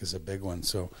 I think, is a big one.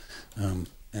 So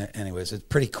anyways, it's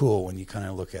pretty cool when you kind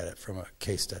of look at it from a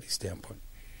case study standpoint.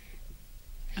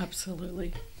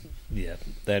 Absolutely. Yeah,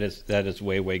 that is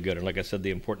way good. And like I said,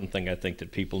 the important thing I think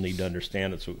that people need to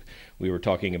understand is we were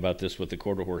talking about this with the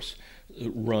quarter horse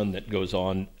run that goes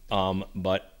on,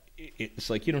 but it's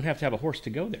like you don't have to have a horse to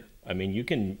go there. I mean, you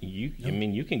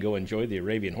can go enjoy the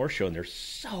Arabian Horse Show, and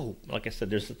there's like I said,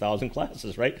 there's 1,000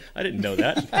 classes, right? I didn't know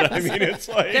that, but I mean, it's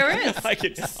like there is.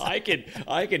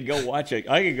 I could go watch it.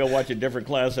 I could go watch a different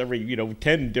class every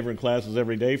 10 different classes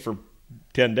every day for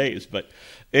 10 days. But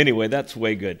anyway, that's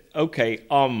way good. Okay.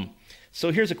 So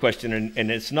here's a question,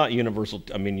 and it's not universal.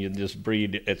 I mean, you just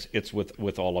breed. It's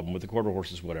with all of them, with the quarter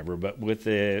horses, whatever. But with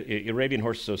the Arabian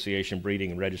Horse Association breeding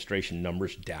and registration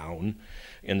numbers down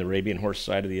in the Arabian horse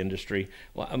side of the industry.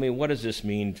 Well, I mean, what does this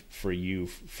mean for you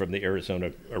from the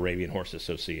Arizona Arabian Horse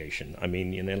Association? I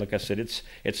mean, like I said,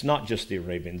 it's not just the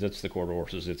Arabians. It's the quarter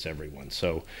horses. It's everyone.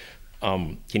 So,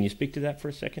 can you speak to that for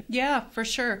a second? Yeah, for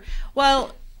sure.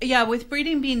 Well, yeah, with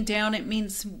breeding being down, it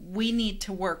means we need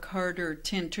to work harder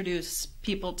to introduce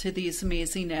people to these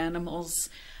amazing animals.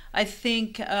 I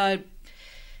think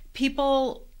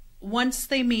people, once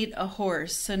they meet a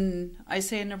horse, and I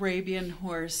say an Arabian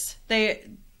horse,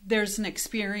 there's an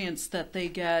experience that they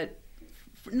get.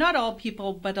 Not all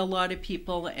people, but a lot of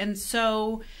people. And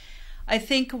so I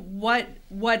think what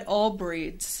all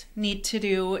breeds need to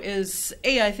do is,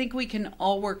 I think we can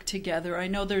all work together. I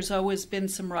know there's always been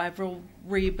some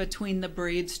rivalry between the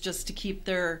breeds just to keep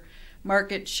their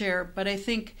market share, but I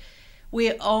think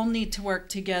we all need to work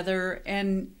together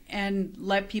and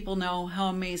let people know how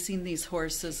amazing these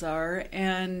horses are,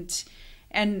 and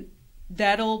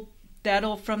that'll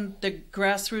from the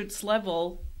grassroots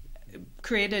level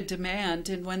create a demand,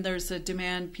 and when there's a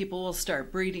demand, people will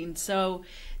start breeding. So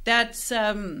that's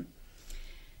an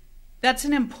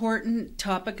important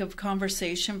topic of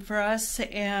conversation for us,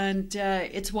 and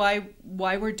it's why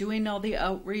we're doing all the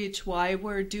outreach, why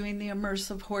we're doing the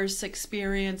immersive horse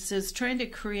experiences, trying to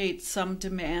create some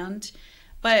demand.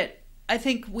 But I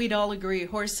think we'd all agree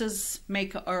horses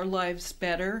make our lives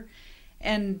better,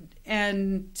 and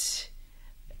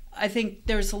I think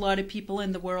there's a lot of people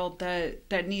in the world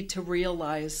that need to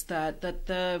realize that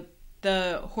the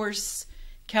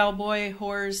cowboy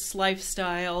horse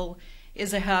lifestyle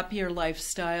is a happier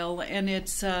lifestyle, and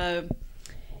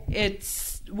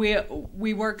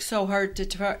we work so hard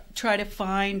to try to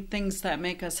find things that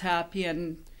make us happy,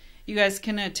 and you guys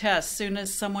can attest, soon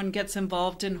as someone gets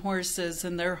involved in horses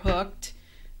and they're hooked,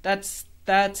 that's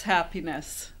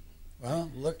happiness. Well,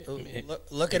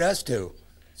 look at us two.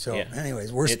 So,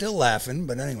 anyways, we're still laughing,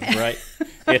 but anyway, right?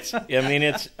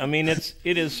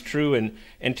 It is true, and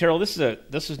Taryl,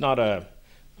 this is not a.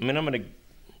 I mean,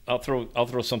 I'll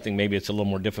throw something. Maybe it's a little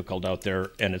more difficult out there,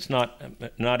 and it's not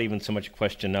even so much a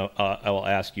question I will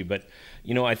ask you, but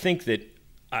I think that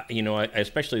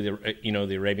especially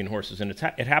the Arabian horses, and it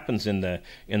happens in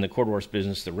the quarter horse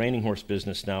business, the reining horse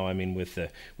business now. I mean, with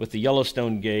the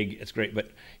Yellowstone gig, it's great, but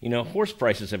horse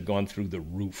prices have gone through the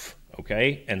roof.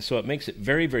 Okay, and so it makes it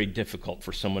very, very difficult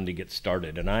for someone to get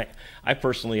started. And I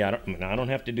personally, I don't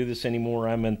have to do this anymore.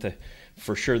 I'm into,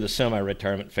 for sure, the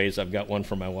semi-retirement phase. I've got one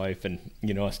for my wife, and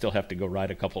I still have to go ride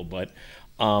a couple, but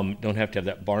don't have to have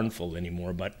that barn full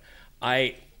anymore. But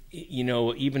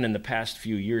even in the past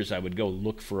few years, I would go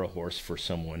look for a horse for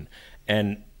someone,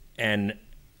 and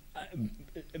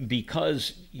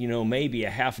because maybe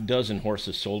a half dozen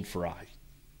horses sold for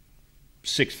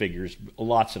six figures,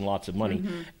 lots and lots of money.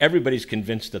 Mm-hmm. Everybody's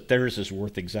convinced that theirs is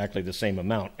worth exactly the same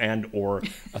amount and or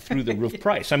a through the roof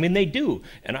price. I mean, they do,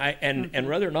 and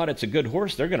whether or not it's a good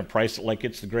horse, they're going to price it like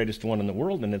it's the greatest one in the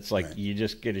world, and it's like you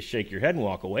just get to shake your head and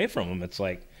walk away from them. It's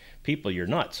like, people, you're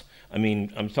nuts. I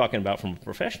mean, I'm talking about from a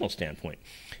professional standpoint.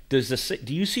 Do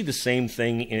you see the same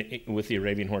thing with the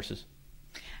Arabian horses?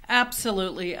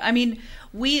 Absolutely. I mean,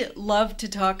 we love to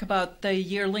talk about the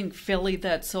yearling filly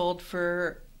that sold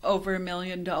for over $1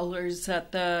 million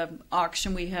at the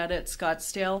auction we had at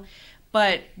Scottsdale.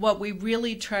 But what we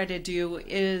really try to do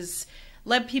is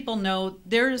let people know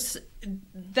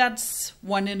that's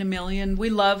one in a million. We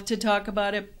love to talk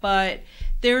about it, but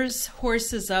there's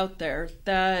horses out there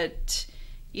that,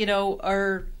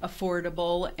 are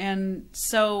affordable. And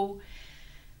so,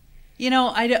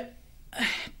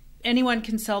 anyone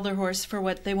can sell their horse for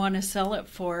what they want to sell it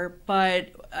for, but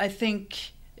I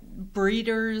think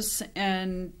breeders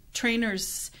and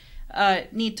trainers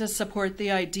need to support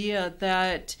the idea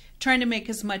that trying to make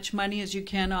as much money as you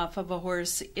can off of a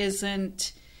horse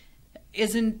isn't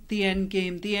the end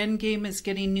game. The end game is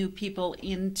getting new people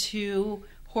into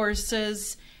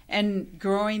horses and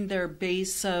growing their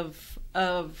base of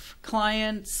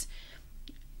clients.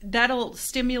 That'll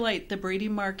stimulate the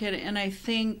breeding market, and I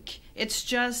think it's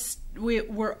just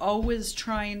we're always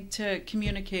trying to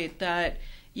communicate that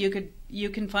you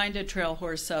can find a trail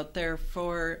horse out there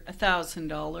for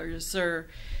 $1,000 or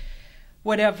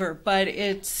whatever, but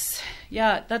that's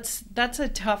a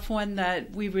tough one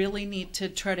that we really need to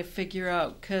try to figure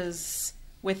out, because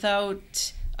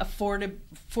without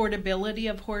affordability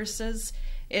of horses,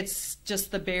 it's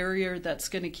just the barrier that's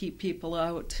going to keep people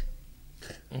out.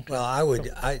 Well, I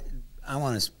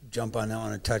want to jump on that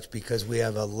one a touch, because we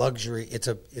have a luxury. It's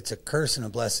a curse and a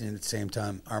blessing at the same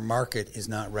time. Our market is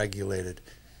not regulated,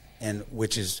 and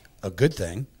which is a good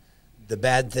thing. The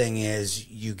bad thing is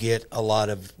you get a lot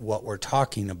of what we're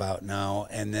talking about now,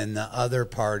 and then the other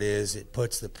part is it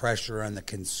puts the pressure on the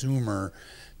consumer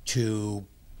to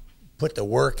put the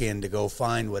work in to go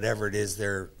find whatever it is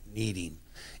they're needing.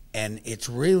 And it's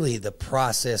really the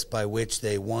process by which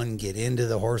they, one, get into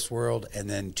the horse world, and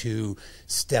then two,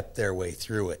 step their way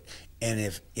through it.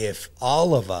 And if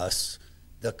all of us,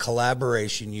 the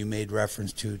collaboration you made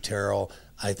reference to, Taryl,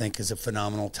 I think is a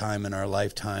phenomenal time in our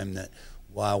lifetime, that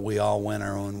while we all went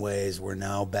our own ways, we're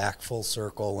now back full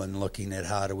circle and looking at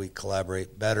how do we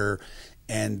collaborate better.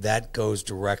 And that goes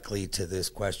directly to this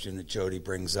question that Jody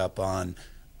brings up on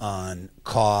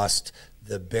cost,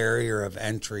 the barrier of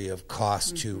entry of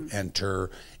cost to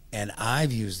enter. And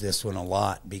I've used this one a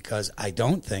lot because I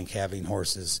don't think having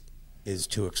horses is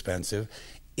too expensive.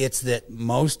 It's that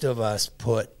most of us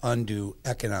put undue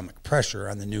economic pressure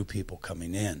on the new people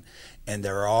coming in. And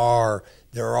there are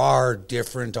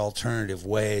different alternative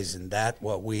ways, and that's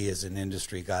what we as an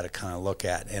industry got to kind of look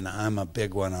at. And I'm a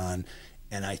big one on,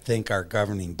 and I think our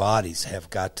governing bodies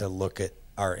have got to look at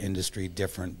our industry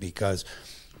different, because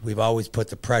we've always put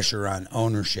the pressure on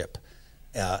ownership,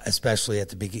 especially at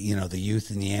the beginning, the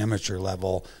youth and the amateur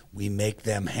level. We make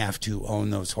them have to own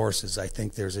those horses. I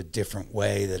think there's a different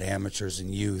way that amateurs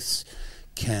and youths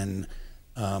can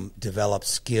develop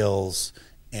skills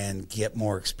and get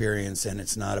more experience, and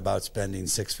it's not about spending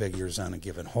six figures on a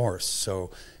given horse.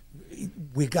 So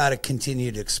we got to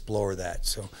continue to explore that.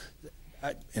 So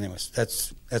anyways,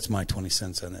 that's my 20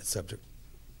 cents on that subject.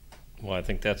 Well, I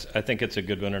think it's a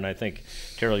good one, and I think,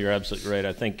 Taryl, you're absolutely right.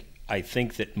 I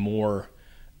think that more.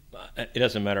 It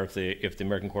doesn't matter if the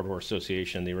American Quarter Horse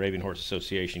Association and the Arabian Horse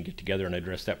Association get together and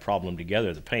address that problem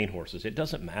together. The paying horses, it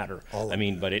doesn't matter.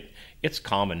 But it's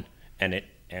common, and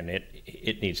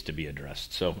it needs to be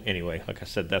addressed. So anyway, like I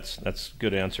said, that's a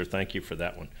good answer. Thank you for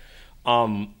that one.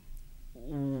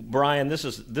 Brian, this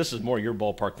is more your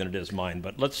ballpark than it is mine,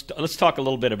 but let's talk a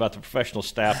little bit about the professional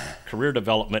staff, career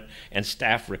development, and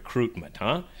staff recruitment,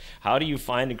 huh? How do you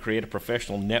find and create a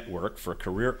professional network for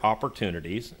career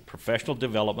opportunities, professional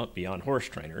development beyond horse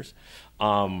trainers?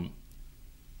 Like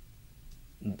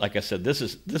I said, this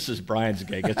is Brian's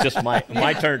gig. It's just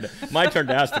my turn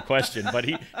to ask the question, but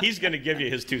he's going to give you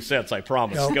his 2 cents, I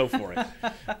promise. Nope. Go for it.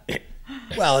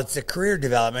 Well, it's a career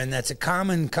development, and that's a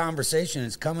common conversation.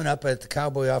 It's coming up at the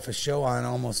Cowboy Office Show on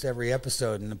almost every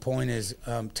episode. And the point is,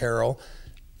 Taryl,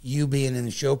 you being in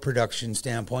the show production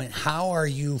standpoint, how are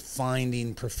you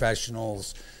finding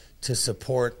professionals to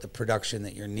support the production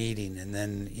that you're needing, and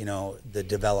then, the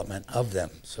development of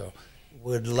them? So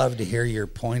would love to hear your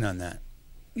point on that.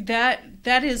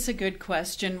 That is a good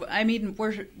question. I mean,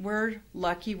 we're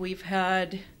lucky. We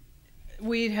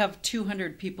have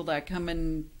 200 people that come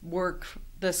and work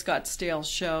the Scottsdale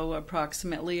show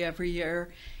approximately every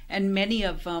year, and many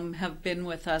of them have been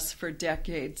with us for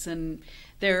decades, and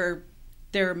they're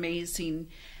amazing.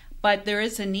 But there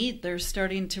is a need. They're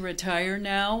starting to retire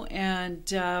now,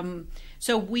 and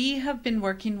so we have been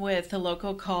working with a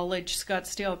local college.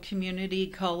 Scottsdale Community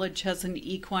College has an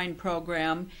equine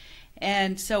program,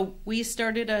 and so we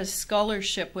started a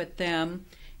scholarship with them,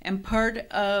 and part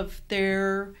of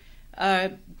their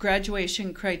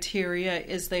graduation criteria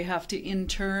is they have to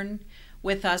intern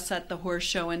with us at the horse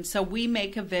show. And so we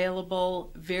make available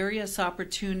various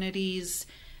opportunities,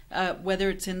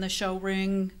 whether it's in the show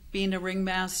ring, being a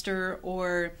ringmaster,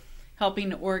 or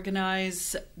helping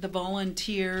organize the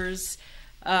volunteers,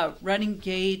 running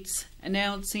gates,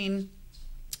 announcing.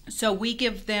 So we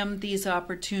give them these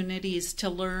opportunities to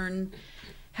learn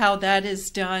how that is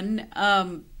done.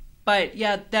 But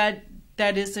yeah, that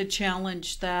is a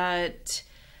challenge that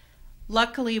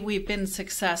luckily we've been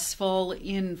successful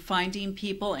in finding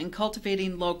people and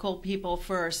cultivating local people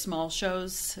for our small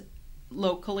shows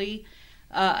locally.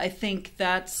 I think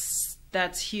that's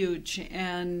huge,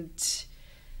 and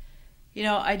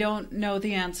I don't know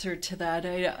the answer to that.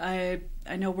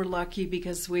 I know we're lucky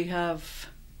because we have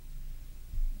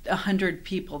 100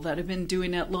 people that have been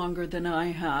doing it longer than I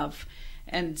have.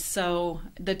 And so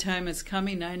the time is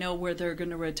coming. I know where they're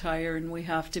going to retire, and we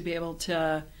have to be able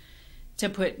to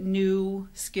put new,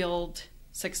 skilled,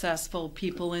 successful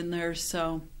people in there.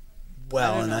 So,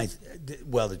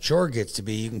 the chore gets to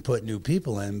be you can put new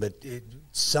people in, but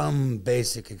some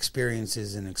basic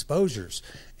experiences and exposures.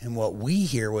 And what we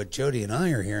hear, what Jody and I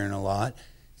are hearing a lot,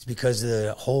 is because of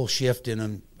the whole shift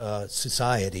in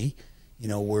society.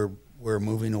 We're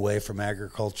moving away from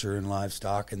agriculture and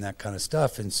livestock and that kind of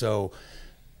stuff. And so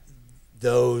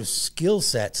those skill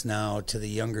sets now to the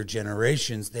younger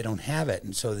generations, they don't have it.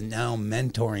 And so now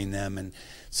mentoring them, and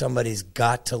somebody's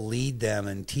got to lead them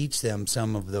and teach them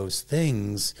some of those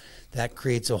things. That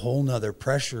creates a whole nother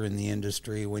pressure in the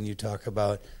industry when you talk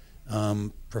about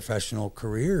professional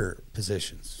career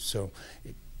positions. So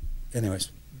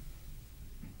anyways,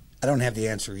 I don't have the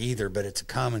answer either, but it's a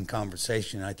common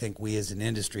conversation. I think we as an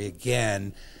industry,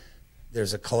 again,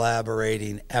 there's a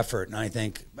collaborating effort. And I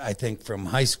think from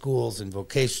high schools and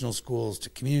vocational schools to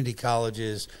community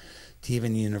colleges to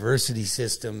even university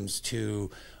systems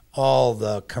to all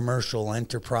the commercial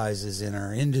enterprises in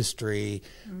our industry,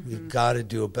 we've got to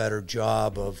do a better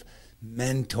job of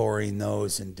mentoring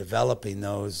those and developing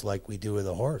those like we do with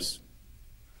a horse.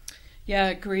 Yeah,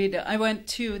 agreed. I went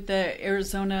to the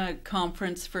Arizona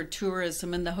Conference for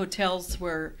Tourism, and the hotels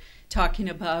were talking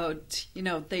about,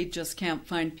 they just can't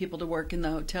find people to work in the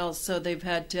hotels, so they've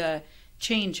had to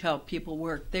change how people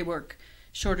work. They work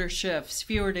shorter shifts,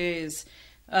 fewer days.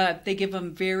 They give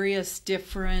them various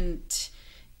different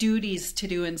duties to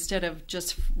do instead of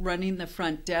just running the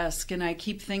front desk. And I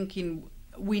keep thinking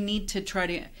we need to try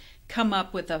to come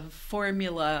up with a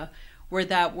formula where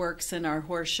that works in our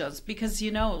horse shows, because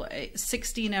a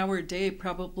 16-hour day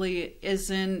probably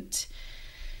isn't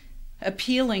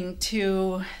appealing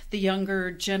to the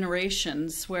younger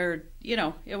generations where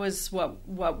it was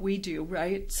what we do,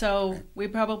 right? So we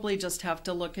probably just have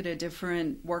to look at a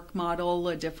different work model,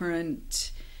 a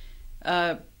different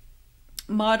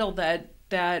model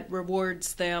that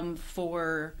rewards them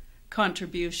for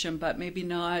contribution, but maybe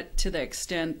not to the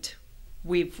extent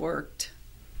we've worked.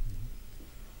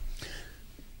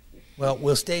 Well,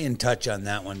 we'll stay in touch on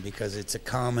that one because it's a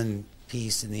common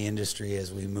piece in the industry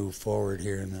as we move forward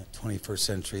here in the 21st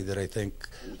century that I think,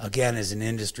 again, as an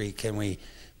industry, can we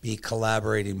be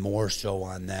collaborating more so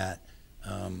on that?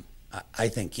 I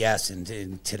think, yes,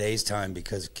 in today's time,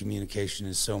 because communication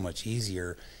is so much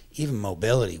easier, even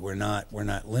mobility, we're not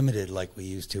limited like we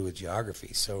used to with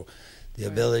geography. So the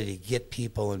ability to get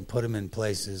people and put them in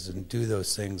places and do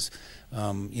those things.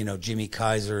 Jimmy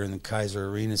Kaiser and the Kaiser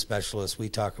Arena Specialists, we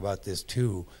talk about this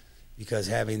too, because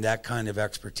having that kind of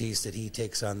expertise that he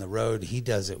takes on the road, he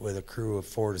does it with a crew of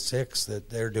 4 to 6 that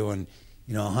they're doing,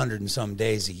 100 and some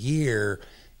days a year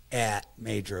at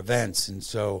major events. And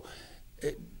so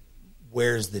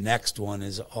where's the next one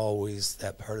is always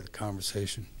that part of the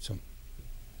conversation. So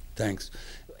thanks.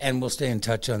 And we'll stay in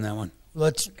touch on that one.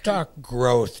 Let's talk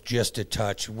growth just a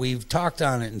touch. We've talked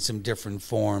on it in some different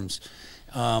forms.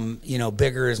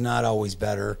 Bigger is not always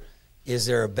better. Is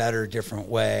there a better, different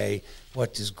way?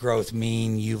 What does growth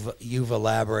mean? You've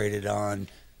elaborated on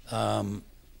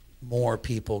more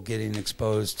people getting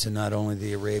exposed to not only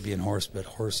the Arabian horse, but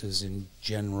horses in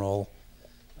general.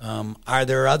 Are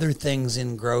there other things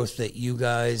in growth that you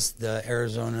guys, the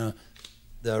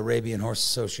Arabian Horse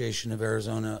Association of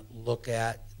Arizona, look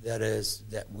at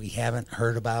that we haven't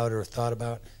heard about or thought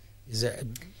about? Is there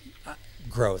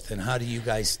growth, and how do you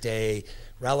guys stay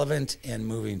relevant and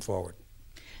moving forward?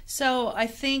 So I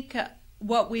think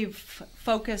what we've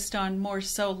focused on more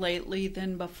so lately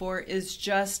than before is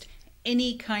just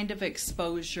any kind of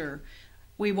exposure.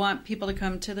 We want people to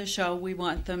come to the show. We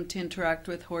want them to interact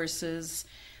with horses.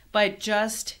 But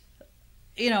just,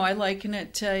 I liken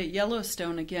it to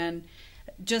Yellowstone again.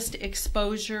 Just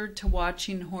exposure to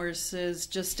watching horses,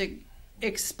 just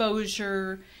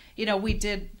exposure. We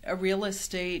did a real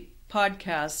estate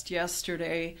podcast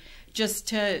yesterday just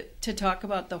to talk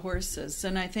about the horses.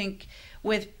 And I think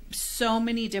with so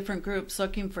many different groups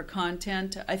looking for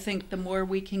content, I think the more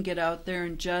we can get out there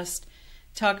and just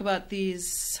talk about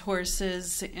these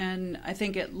horses, and I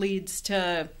think it leads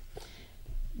to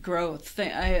growth,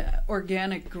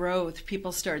 organic growth.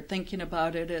 People start thinking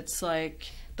about it. It's like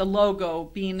the logo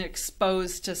being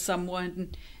exposed to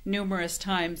someone numerous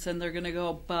times, and they're going to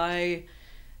go buy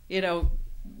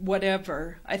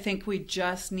whatever. I think we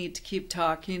just need to keep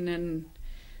talking and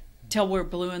till we're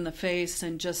blue in the face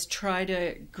and just try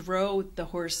to grow the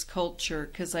horse culture,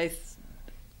 because like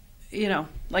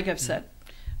I've said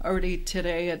already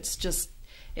today, it's just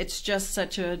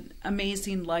such an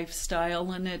amazing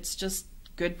lifestyle, and it's just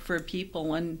good for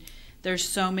people, and there's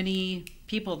so many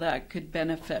people that could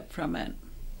benefit from it.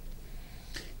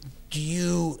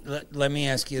 Let me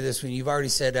ask you this one. You've already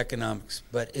said economics,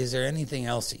 but is there anything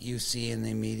else that you see in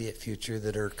the immediate future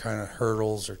that are kind of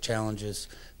hurdles or challenges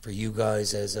for you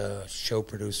guys as a show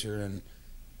producer and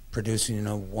producing,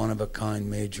 one-of-a-kind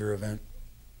major event?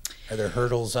 Are there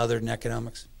hurdles other than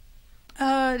economics?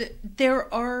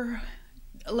 There are,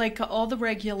 like, all the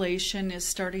regulation is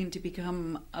starting to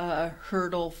become a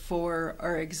hurdle for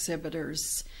our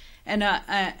exhibitors. And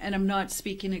I'm not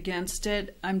speaking against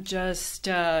it. I'm just,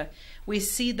 we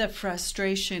see the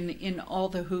frustration in all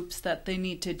the hoops that they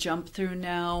need to jump through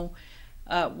now,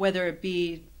 whether it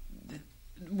be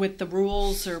with the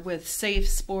rules or with safe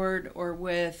sport or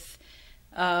with,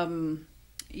 different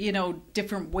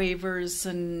waivers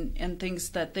and things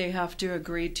that they have to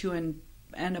agree to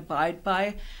and abide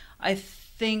by. I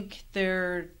think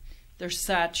they're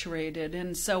saturated.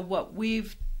 And so what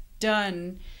we've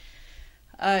done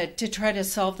to try to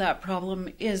solve that problem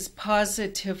is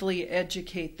positively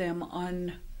educate them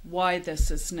on why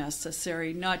this is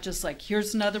necessary, not just like,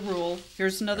 here's another rule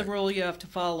you have to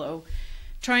follow.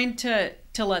 Trying to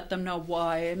let them know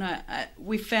why, and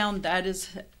we found that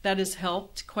has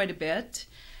helped quite a bit.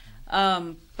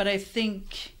 But I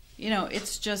think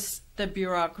it's just the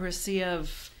bureaucracy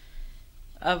of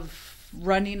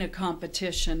running a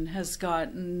competition has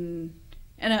gotten.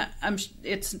 And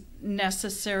it's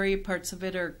necessary. Parts of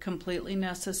it are completely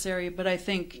necessary. But I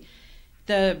think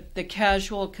the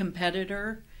casual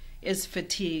competitor is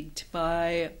fatigued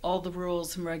by all the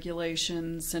rules and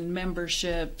regulations and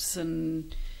memberships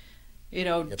and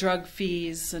drug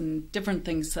fees and different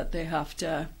things that they have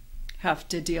to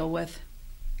deal with.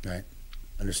 Right,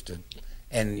 understood.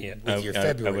 And with your February,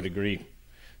 February, I would agree.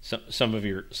 Some of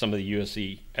the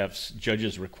USEF's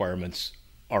judges' requirements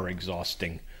are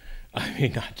exhausting. I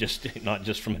mean, not just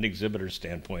from an exhibitor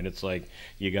standpoint. It's like,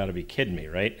 you got to be kidding me,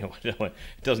 right? It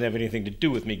doesn't have anything to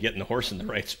do with me getting the horse in the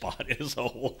right spot. There's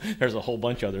a whole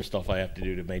bunch of other stuff I have to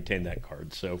do to maintain that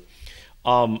card. So,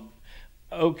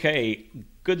 okay,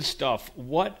 good stuff.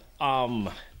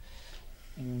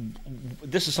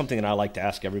 This is something that I like to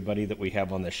ask everybody that we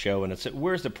have on the show, and it's,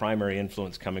 where's the primary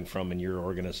influence coming from in your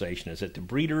organization? Is it the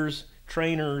breeders,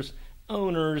 trainers,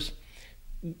 owners?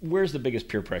 Where's the biggest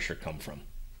peer pressure come from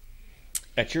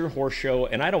at your horse show?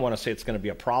 And I don't want to say it's going to be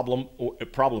a problem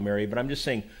area, but I'm just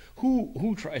saying,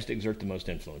 who tries to exert the most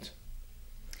influence?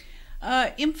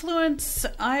 Influence,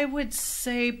 I would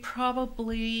say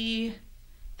probably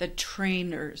the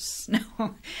trainers.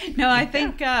 No, I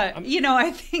think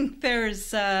I think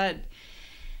there's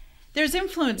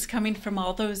influence coming from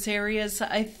all those areas.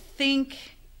 I think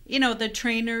the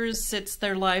trainers, it's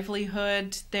their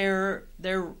livelihood. They're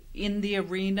in the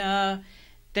arena.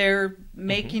 They're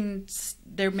making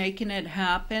it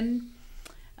happen.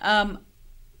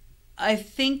 I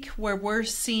think where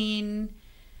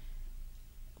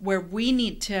we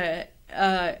need to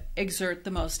exert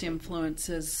the most influence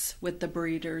is with the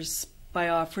breeders, by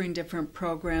offering different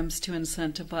programs to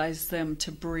incentivize them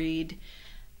to breed.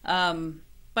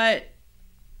 But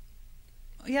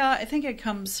yeah, I think it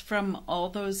comes from all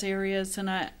those areas, and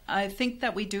I think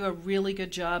that we do a really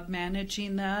good job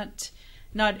managing that.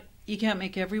 You can't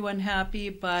make everyone happy,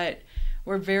 but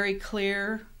we're very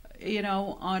clear,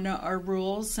 on our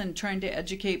rules and trying to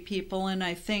educate people. And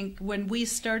I think when we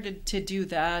started to do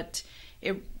that,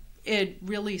 it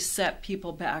really set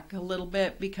people back a little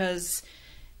bit, because,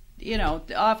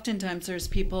 oftentimes there's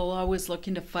people always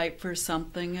looking to fight for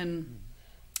something,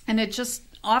 and it just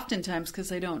oftentimes because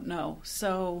they don't know.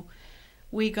 So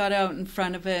we got out in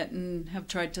front of it and have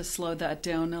tried to slow that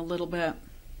down a little bit.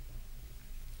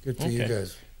 Good for you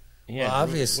guys. Yeah, well,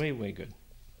 obviously, way good.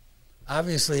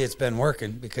 Obviously, it's been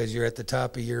working because you're at the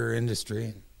top of your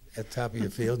industry, at the top of your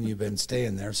field, and you've been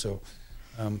staying there. So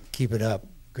keep it up.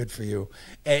 Good for you.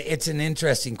 It's an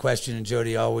interesting question, and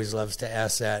Jody always loves to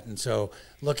ask that. And so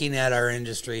looking at our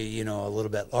industry, a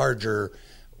little bit larger,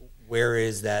 where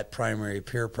is that primary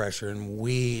peer pressure?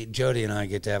 And Jody and I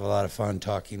get to have a lot of fun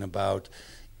talking about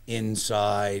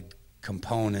inside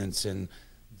components and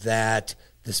that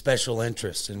the special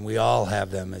interests, and we all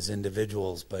have them as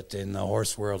individuals, but in the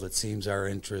horse world, it seems our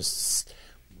interests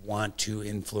want to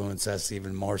influence us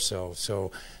even more so.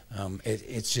 So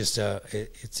it's just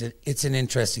it's an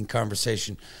interesting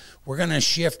conversation. We're going to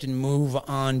shift and move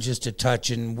on just a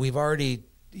touch, and we've already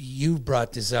you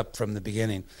brought this up from the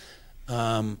beginning,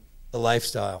 the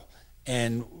lifestyle.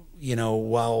 And, you know,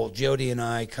 while Jody and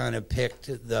I kind of picked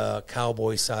the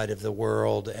cowboy side of the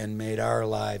world and made our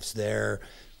lives there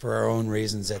for our own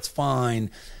reasons, that's fine.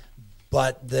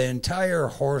 But the entire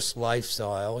horse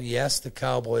lifestyle, yes, the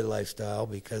cowboy lifestyle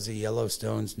because of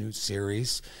Yellowstone's new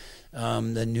series,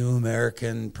 the new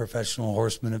American Professional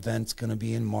Horseman event's going to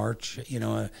be in March, you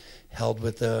know, held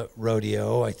with the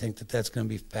rodeo. I think that that's going to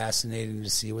be fascinating to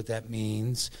see what that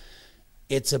means.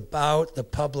 It's about the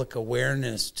public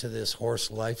awareness to this horse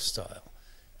lifestyle.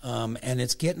 And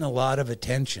it's getting a lot of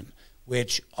attention,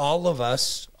 which all of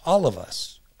us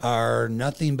are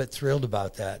nothing but thrilled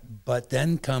about that. But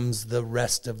then comes the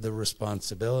rest of the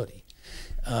responsibility.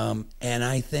 And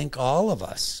I think all of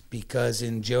us, because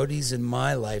in Jody's and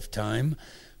my lifetime,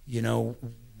 you know,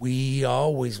 we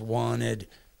always wanted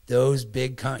those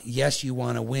big, yes, you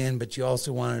want to win, but you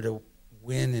also wanted to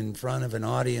win in front of an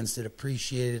audience that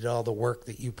appreciated all the work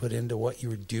that you put into what you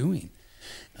were doing.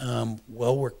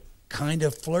 Well, we're kind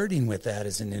of flirting with that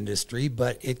as an industry,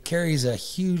 but it carries a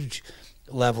huge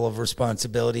level of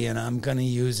responsibility, and I'm going to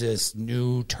use this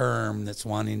new term that's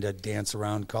wanting to dance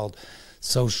around called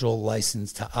social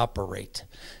license to operate.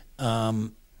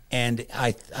 And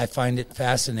I find it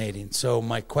fascinating. So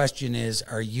my question is,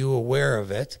 are you aware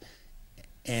of it?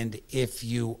 And if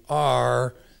you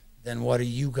are, then what are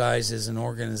you guys as an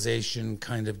organization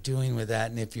kind of doing with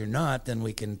that? And if you're not, then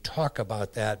we can talk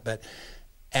about that. But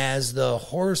as the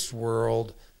horse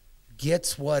world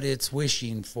gets what it's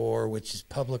wishing for, which is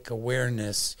public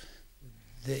awareness,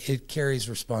 it carries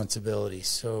responsibility.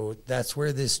 So that's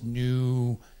where this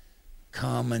new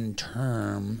common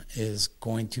term is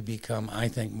going to become, I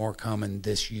think, more common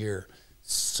this year: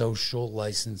 social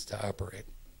license to operate.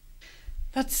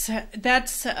 That's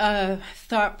a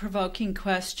thought-provoking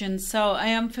question. So I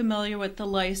am familiar with the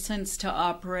license to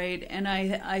operate, and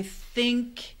I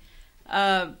think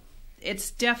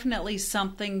it's definitely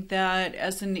something that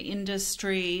as an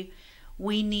industry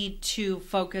we need to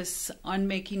focus on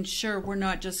making sure we're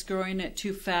not just growing it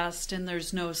too fast and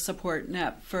there's no support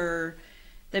net for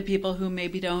the people who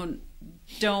maybe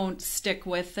don't stick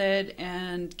with it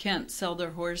and can't sell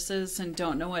their horses and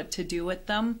don't know what to do with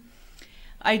them.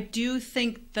 I do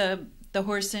think the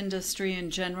horse industry in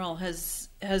general has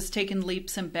taken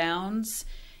leaps and bounds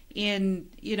in,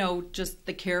 you know, just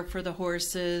the care for the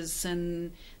horses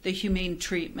and the humane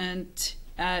treatment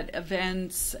at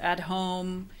events, at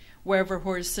home, wherever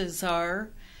horses are.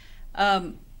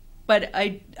 But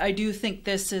I do think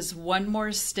this is one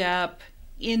more step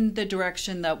in the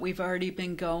direction that we've already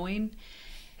been going.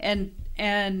 And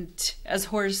as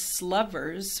horse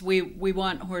lovers, we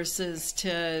want horses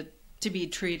to be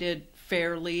treated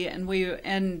fairly,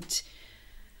 and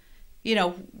you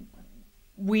know,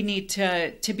 we need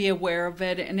to be aware of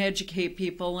it and educate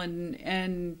people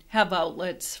and have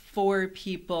outlets for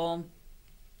people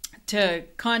to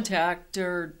contact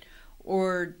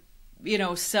or you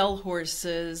know, sell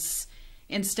horses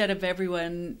instead of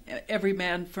every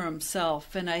man for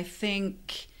himself. And I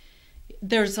think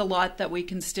there's a lot that we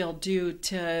can still do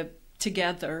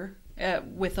together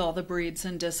with all the breeds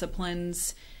and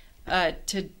disciplines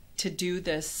to do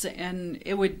this, and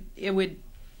it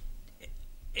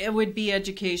would be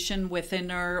education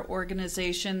within our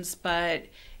organizations, but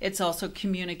it's also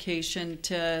communication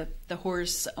to the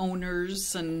horse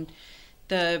owners and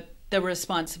the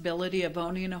responsibility of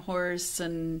owning a horse.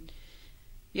 And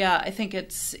yeah, I think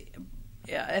it's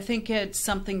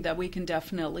something that we can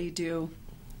definitely do.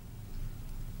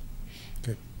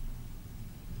 Good.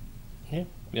 Yeah.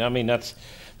 I mean, that's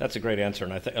a great answer,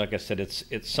 and I think, like I said,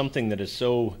 it's something that is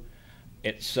so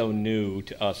new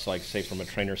to us. Like, say, from a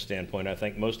trainer standpoint, I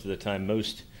think most of the time,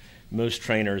 most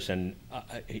trainers, and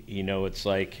you know, it's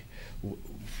like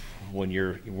when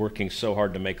you're working so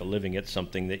hard to make a living, it's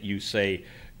something that you say,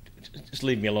 just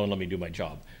leave me alone, let me do my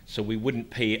job. So we wouldn't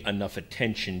pay enough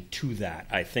attention to that.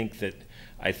 I think that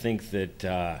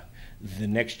the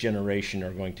next generation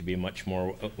are going to be much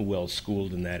more well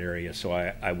schooled in that area. So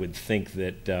I would think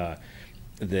that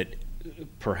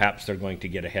perhaps they're going to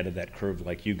get ahead of that curve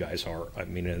like you guys are. I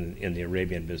mean, in the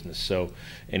Arabian business. So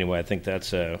anyway, I think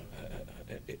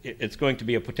it's going to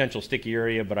be a potential sticky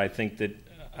area, but I think that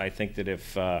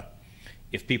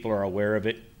if people are aware of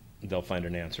it, they'll find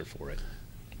an answer for it.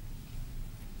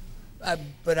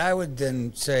 But I would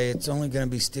then say it's only going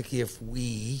to be sticky if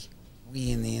we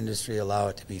in the industry allow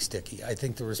it to be sticky. I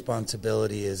think the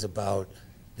responsibility is about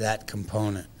that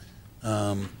component.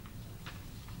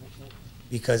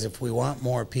 Because if we want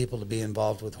more people to be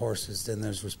involved with horses, then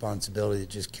there's responsibility that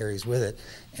just carries with it.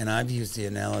 And I've used the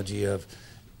analogy of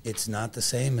it's not the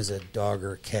same as a dog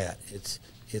or a cat.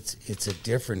 it's a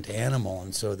different animal,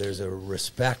 and so there's a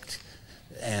respect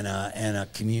and a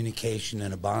communication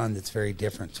and a bond that's very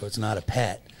different. So it's not a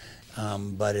pet,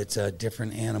 but it's a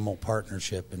different animal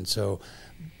partnership, and so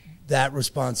that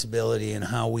responsibility and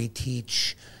how we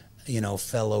teach,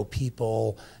 fellow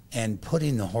people and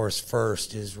putting the horse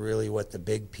first is really what the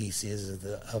big piece is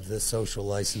of the social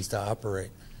license to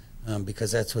operate,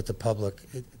 because that's what the public,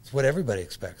 it's what everybody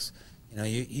expects.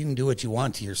 You can do what you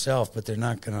want to yourself, but they're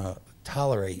not going to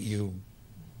tolerate you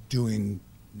doing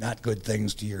not good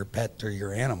things to your pet or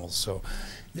your animals. So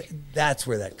that's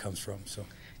where that comes from. So,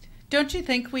 don't you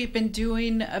think we've been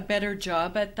doing a better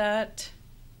job at that?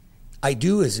 I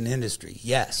do as an industry.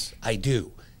 Yes, I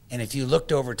do. And if you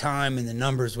looked over time, and the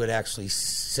numbers would actually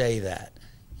say that,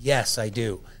 yes, I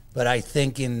do. But I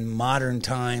think in modern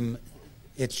time,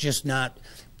 it's just not,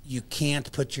 you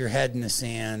can't put your head in the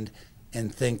sand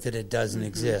and think that it doesn't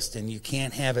exist. And you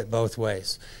can't have it both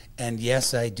ways. And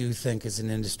yes, I do think as an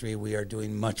industry we are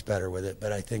doing much better with it.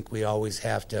 But I think we always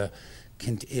have to,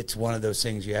 it's one of those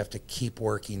things you have to keep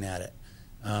working at it.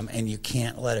 And you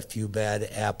can't let a few bad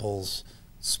apples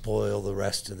spoil the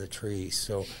rest of the tree.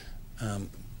 So,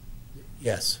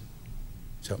 yes.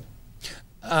 So,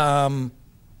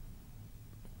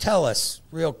 tell us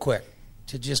real quick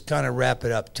to just kind of wrap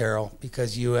it up, Taryl,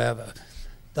 because you have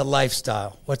the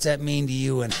lifestyle. What's that mean to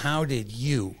you, and how did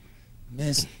you,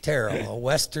 Miss Taryl, a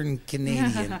Western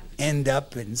Canadian, end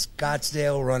up in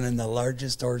Scottsdale running the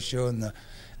largest horse show in the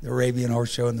Arabian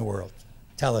horse show in the world?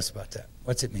 Tell us about that.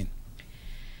 What's it mean?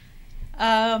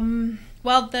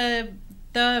 Well,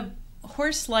 the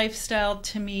horse lifestyle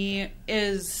to me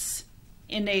is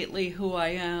innately who I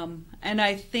am. And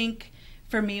I think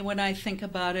for me, when I think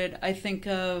about it, I think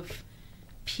of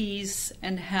peace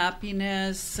and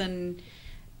happiness and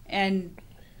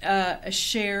a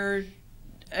shared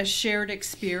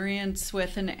experience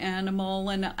with an animal.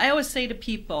 And I always say to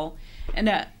people,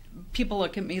 and people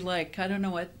look at me like, I don't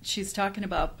know what she's talking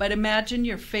about, but imagine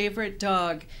your favorite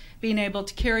dog being able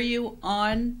to carry you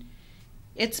on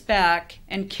its back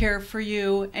and care for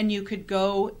you, and you could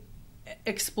go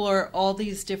explore all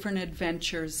these different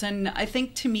adventures. And I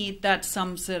think to me that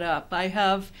sums it up. I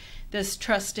have this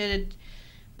trusted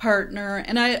partner,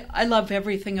 and I love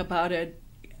everything about it.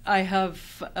 I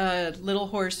have a little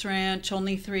horse ranch,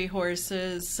 only 3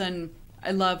 horses, and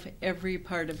I love every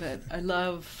part of it. I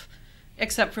love,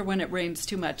 except for when it rains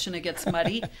too much and it gets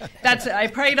muddy. I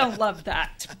probably don't love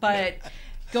that, but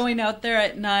going out there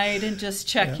at night and just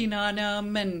checking on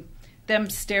them, and them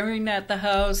staring at the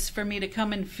house for me to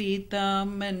come and feed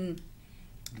them, and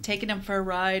taking them for a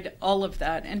ride, all of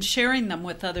that, and sharing them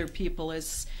with other people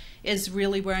is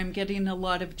really where I'm getting a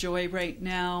lot of joy right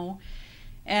now.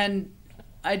 And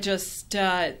I just,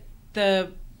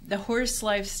 the horse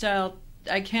lifestyle,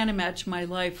 I can't imagine my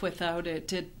life without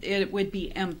it. It would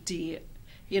be empty,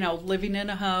 living in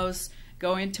a house,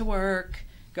 going to work,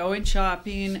 going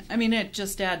shopping. I mean, it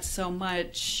just adds so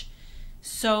much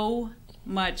to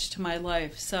my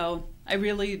life. So I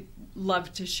really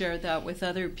love to share that with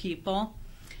other people.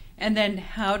 And then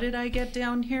how did I get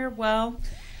down here? Well,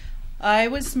 I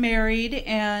was married,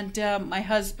 and my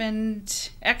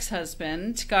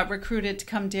ex-husband, got recruited to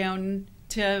come down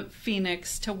to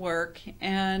Phoenix to work,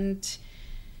 and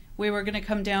we were going to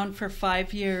come down for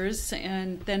 5 years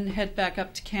and then head back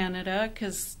up to Canada,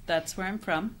 because that's where I'm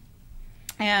from.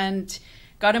 And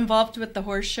got involved with the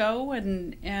horse show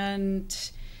and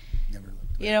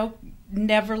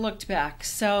never looked back.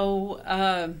 So,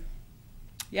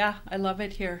 I love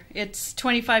it here. It's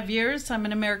 25 years. I'm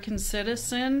an American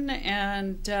citizen,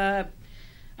 and I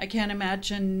can't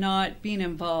imagine not being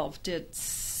involved.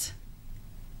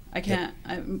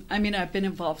 I've been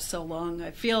involved so long.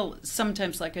 I feel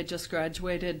sometimes like I just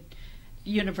graduated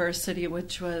university,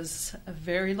 which was a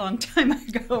very long time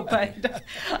ago, but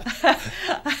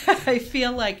I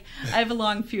feel like I have a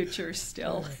long future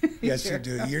still. Yes, you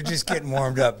do. You're just getting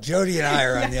warmed up. Jody and I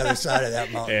are on the other side of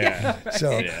that mountain. Yeah.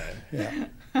 So, yeah.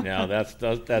 No,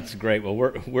 that's great. Well,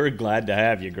 we're glad to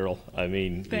have you, girl. I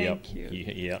mean, Thank you.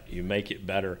 You make it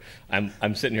better.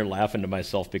 I'm sitting here laughing to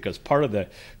myself, because part of the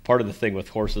thing with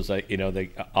horses,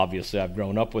 obviously I've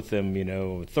grown up with them,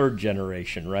 3rd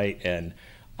generation, right? And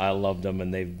I love them,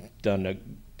 and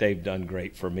they've done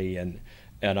great for me, and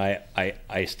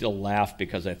I still laugh,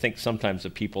 because I think sometimes the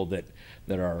people that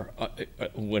are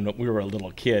when we were a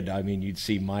little kid, I mean, you'd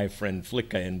see My Friend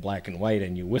Flicka in black and white,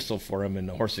 and you whistle for him, and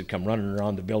the horse would come running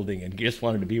around the building and just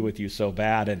wanted to be with you so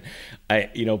bad. And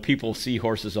people see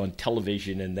horses on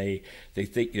television, and they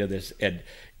think this, and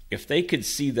if they could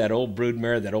see that old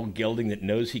broodmare, that old gelding that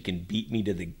knows he can beat me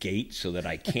to the gate so that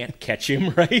I can't catch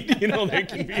him, right? You know, they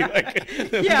can be like,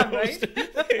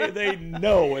 they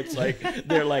know. It's like,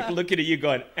 they're like looking at you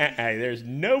going, there's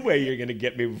no way you're going to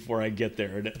get me before I get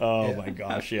there. And, my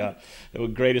gosh, yeah. The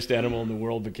greatest animal in the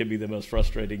world, but can be the most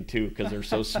frustrating too, because they're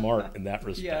so smart in that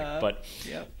respect. Yeah. But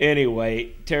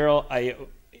anyway, Taryl,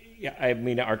 I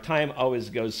mean, our time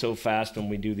always goes so fast when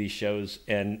we do these shows,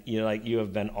 and you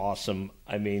have been awesome.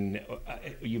 I mean,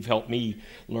 you've helped me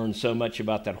learn so much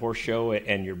about that horse show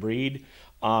and your breed.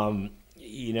 We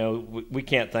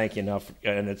can't thank you enough,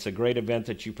 and it's a great event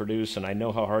that you produce, and I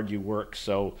know how hard you work.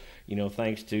 So,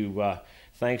 thanks to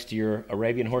your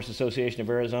Arabian Horse Association of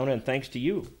Arizona, and thanks to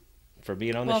you for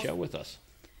being on the show with us.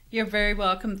 You're very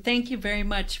welcome. Thank you very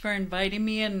much for inviting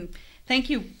me, and thank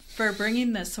you for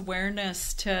bringing this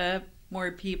awareness to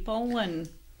more people, and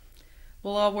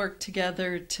we'll all work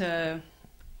together to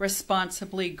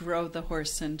responsibly grow the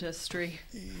horse industry.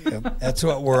 Yep, that's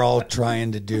what we're all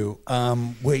trying to do.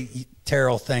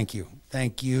 Taryl, thank you.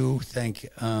 Thank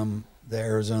the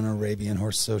Arizona Arabian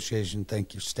Horse Association.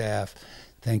 Thank your staff.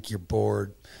 Thank your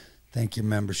board. Thank your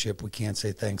membership. We can't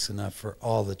say thanks enough for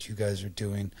all that you guys are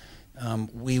doing.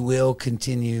 We will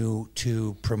continue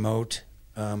to promote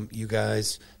you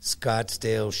guys.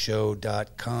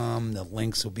 Scottsdaleshow.com. The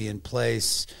links will be in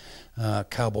place.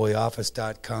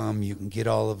 Cowboyoffice.com. You can get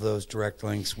all of those direct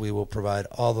links. We will provide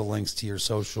all the links to your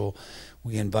social.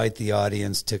 We invite the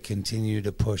audience to continue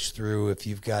to push through. If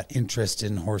you've got interest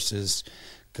in horses,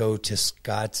 go to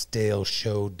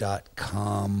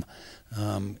Scottsdaleshow.com.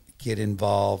 Get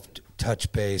involved,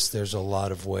 touch base. There's a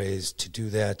lot of ways to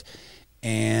do that.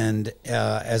 And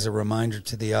as a reminder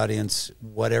to the audience,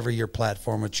 whatever your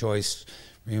platform of choice,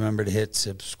 remember to hit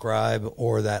subscribe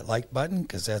or that like button,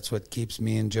 because that's what keeps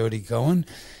me and Jody going.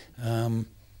 And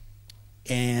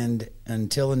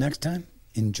until the next time,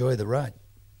 enjoy the ride.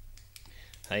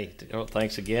 Hey,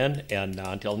 thanks again. And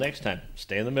until next time,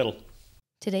 stay in the middle.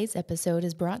 Today's episode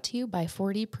is brought to you by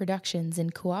 4D Productions in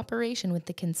cooperation with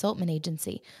the Consultment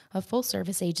Agency, a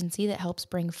full-service agency that helps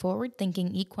bring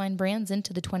forward-thinking equine brands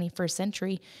into the 21st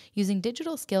century using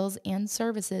digital skills and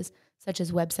services such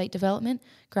as website development,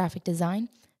 graphic design,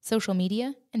 social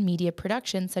media, and media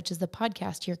production such as the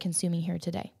podcast you're consuming here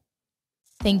today.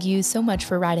 Thank you so much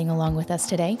for riding along with us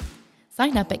today.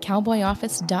 Sign up at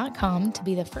cowboyoffice.com to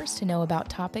be the first to know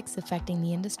about topics affecting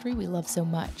the industry we love so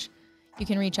much. You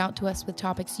can reach out to us with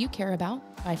topics you care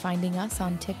about by finding us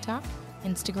on TikTok,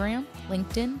 Instagram,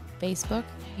 LinkedIn, Facebook,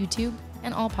 YouTube,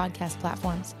 and all podcast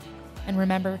platforms. And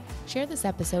remember, share this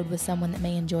episode with someone that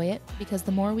may enjoy it, because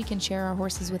the more we can share our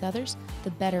horses with others, the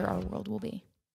better our world will be.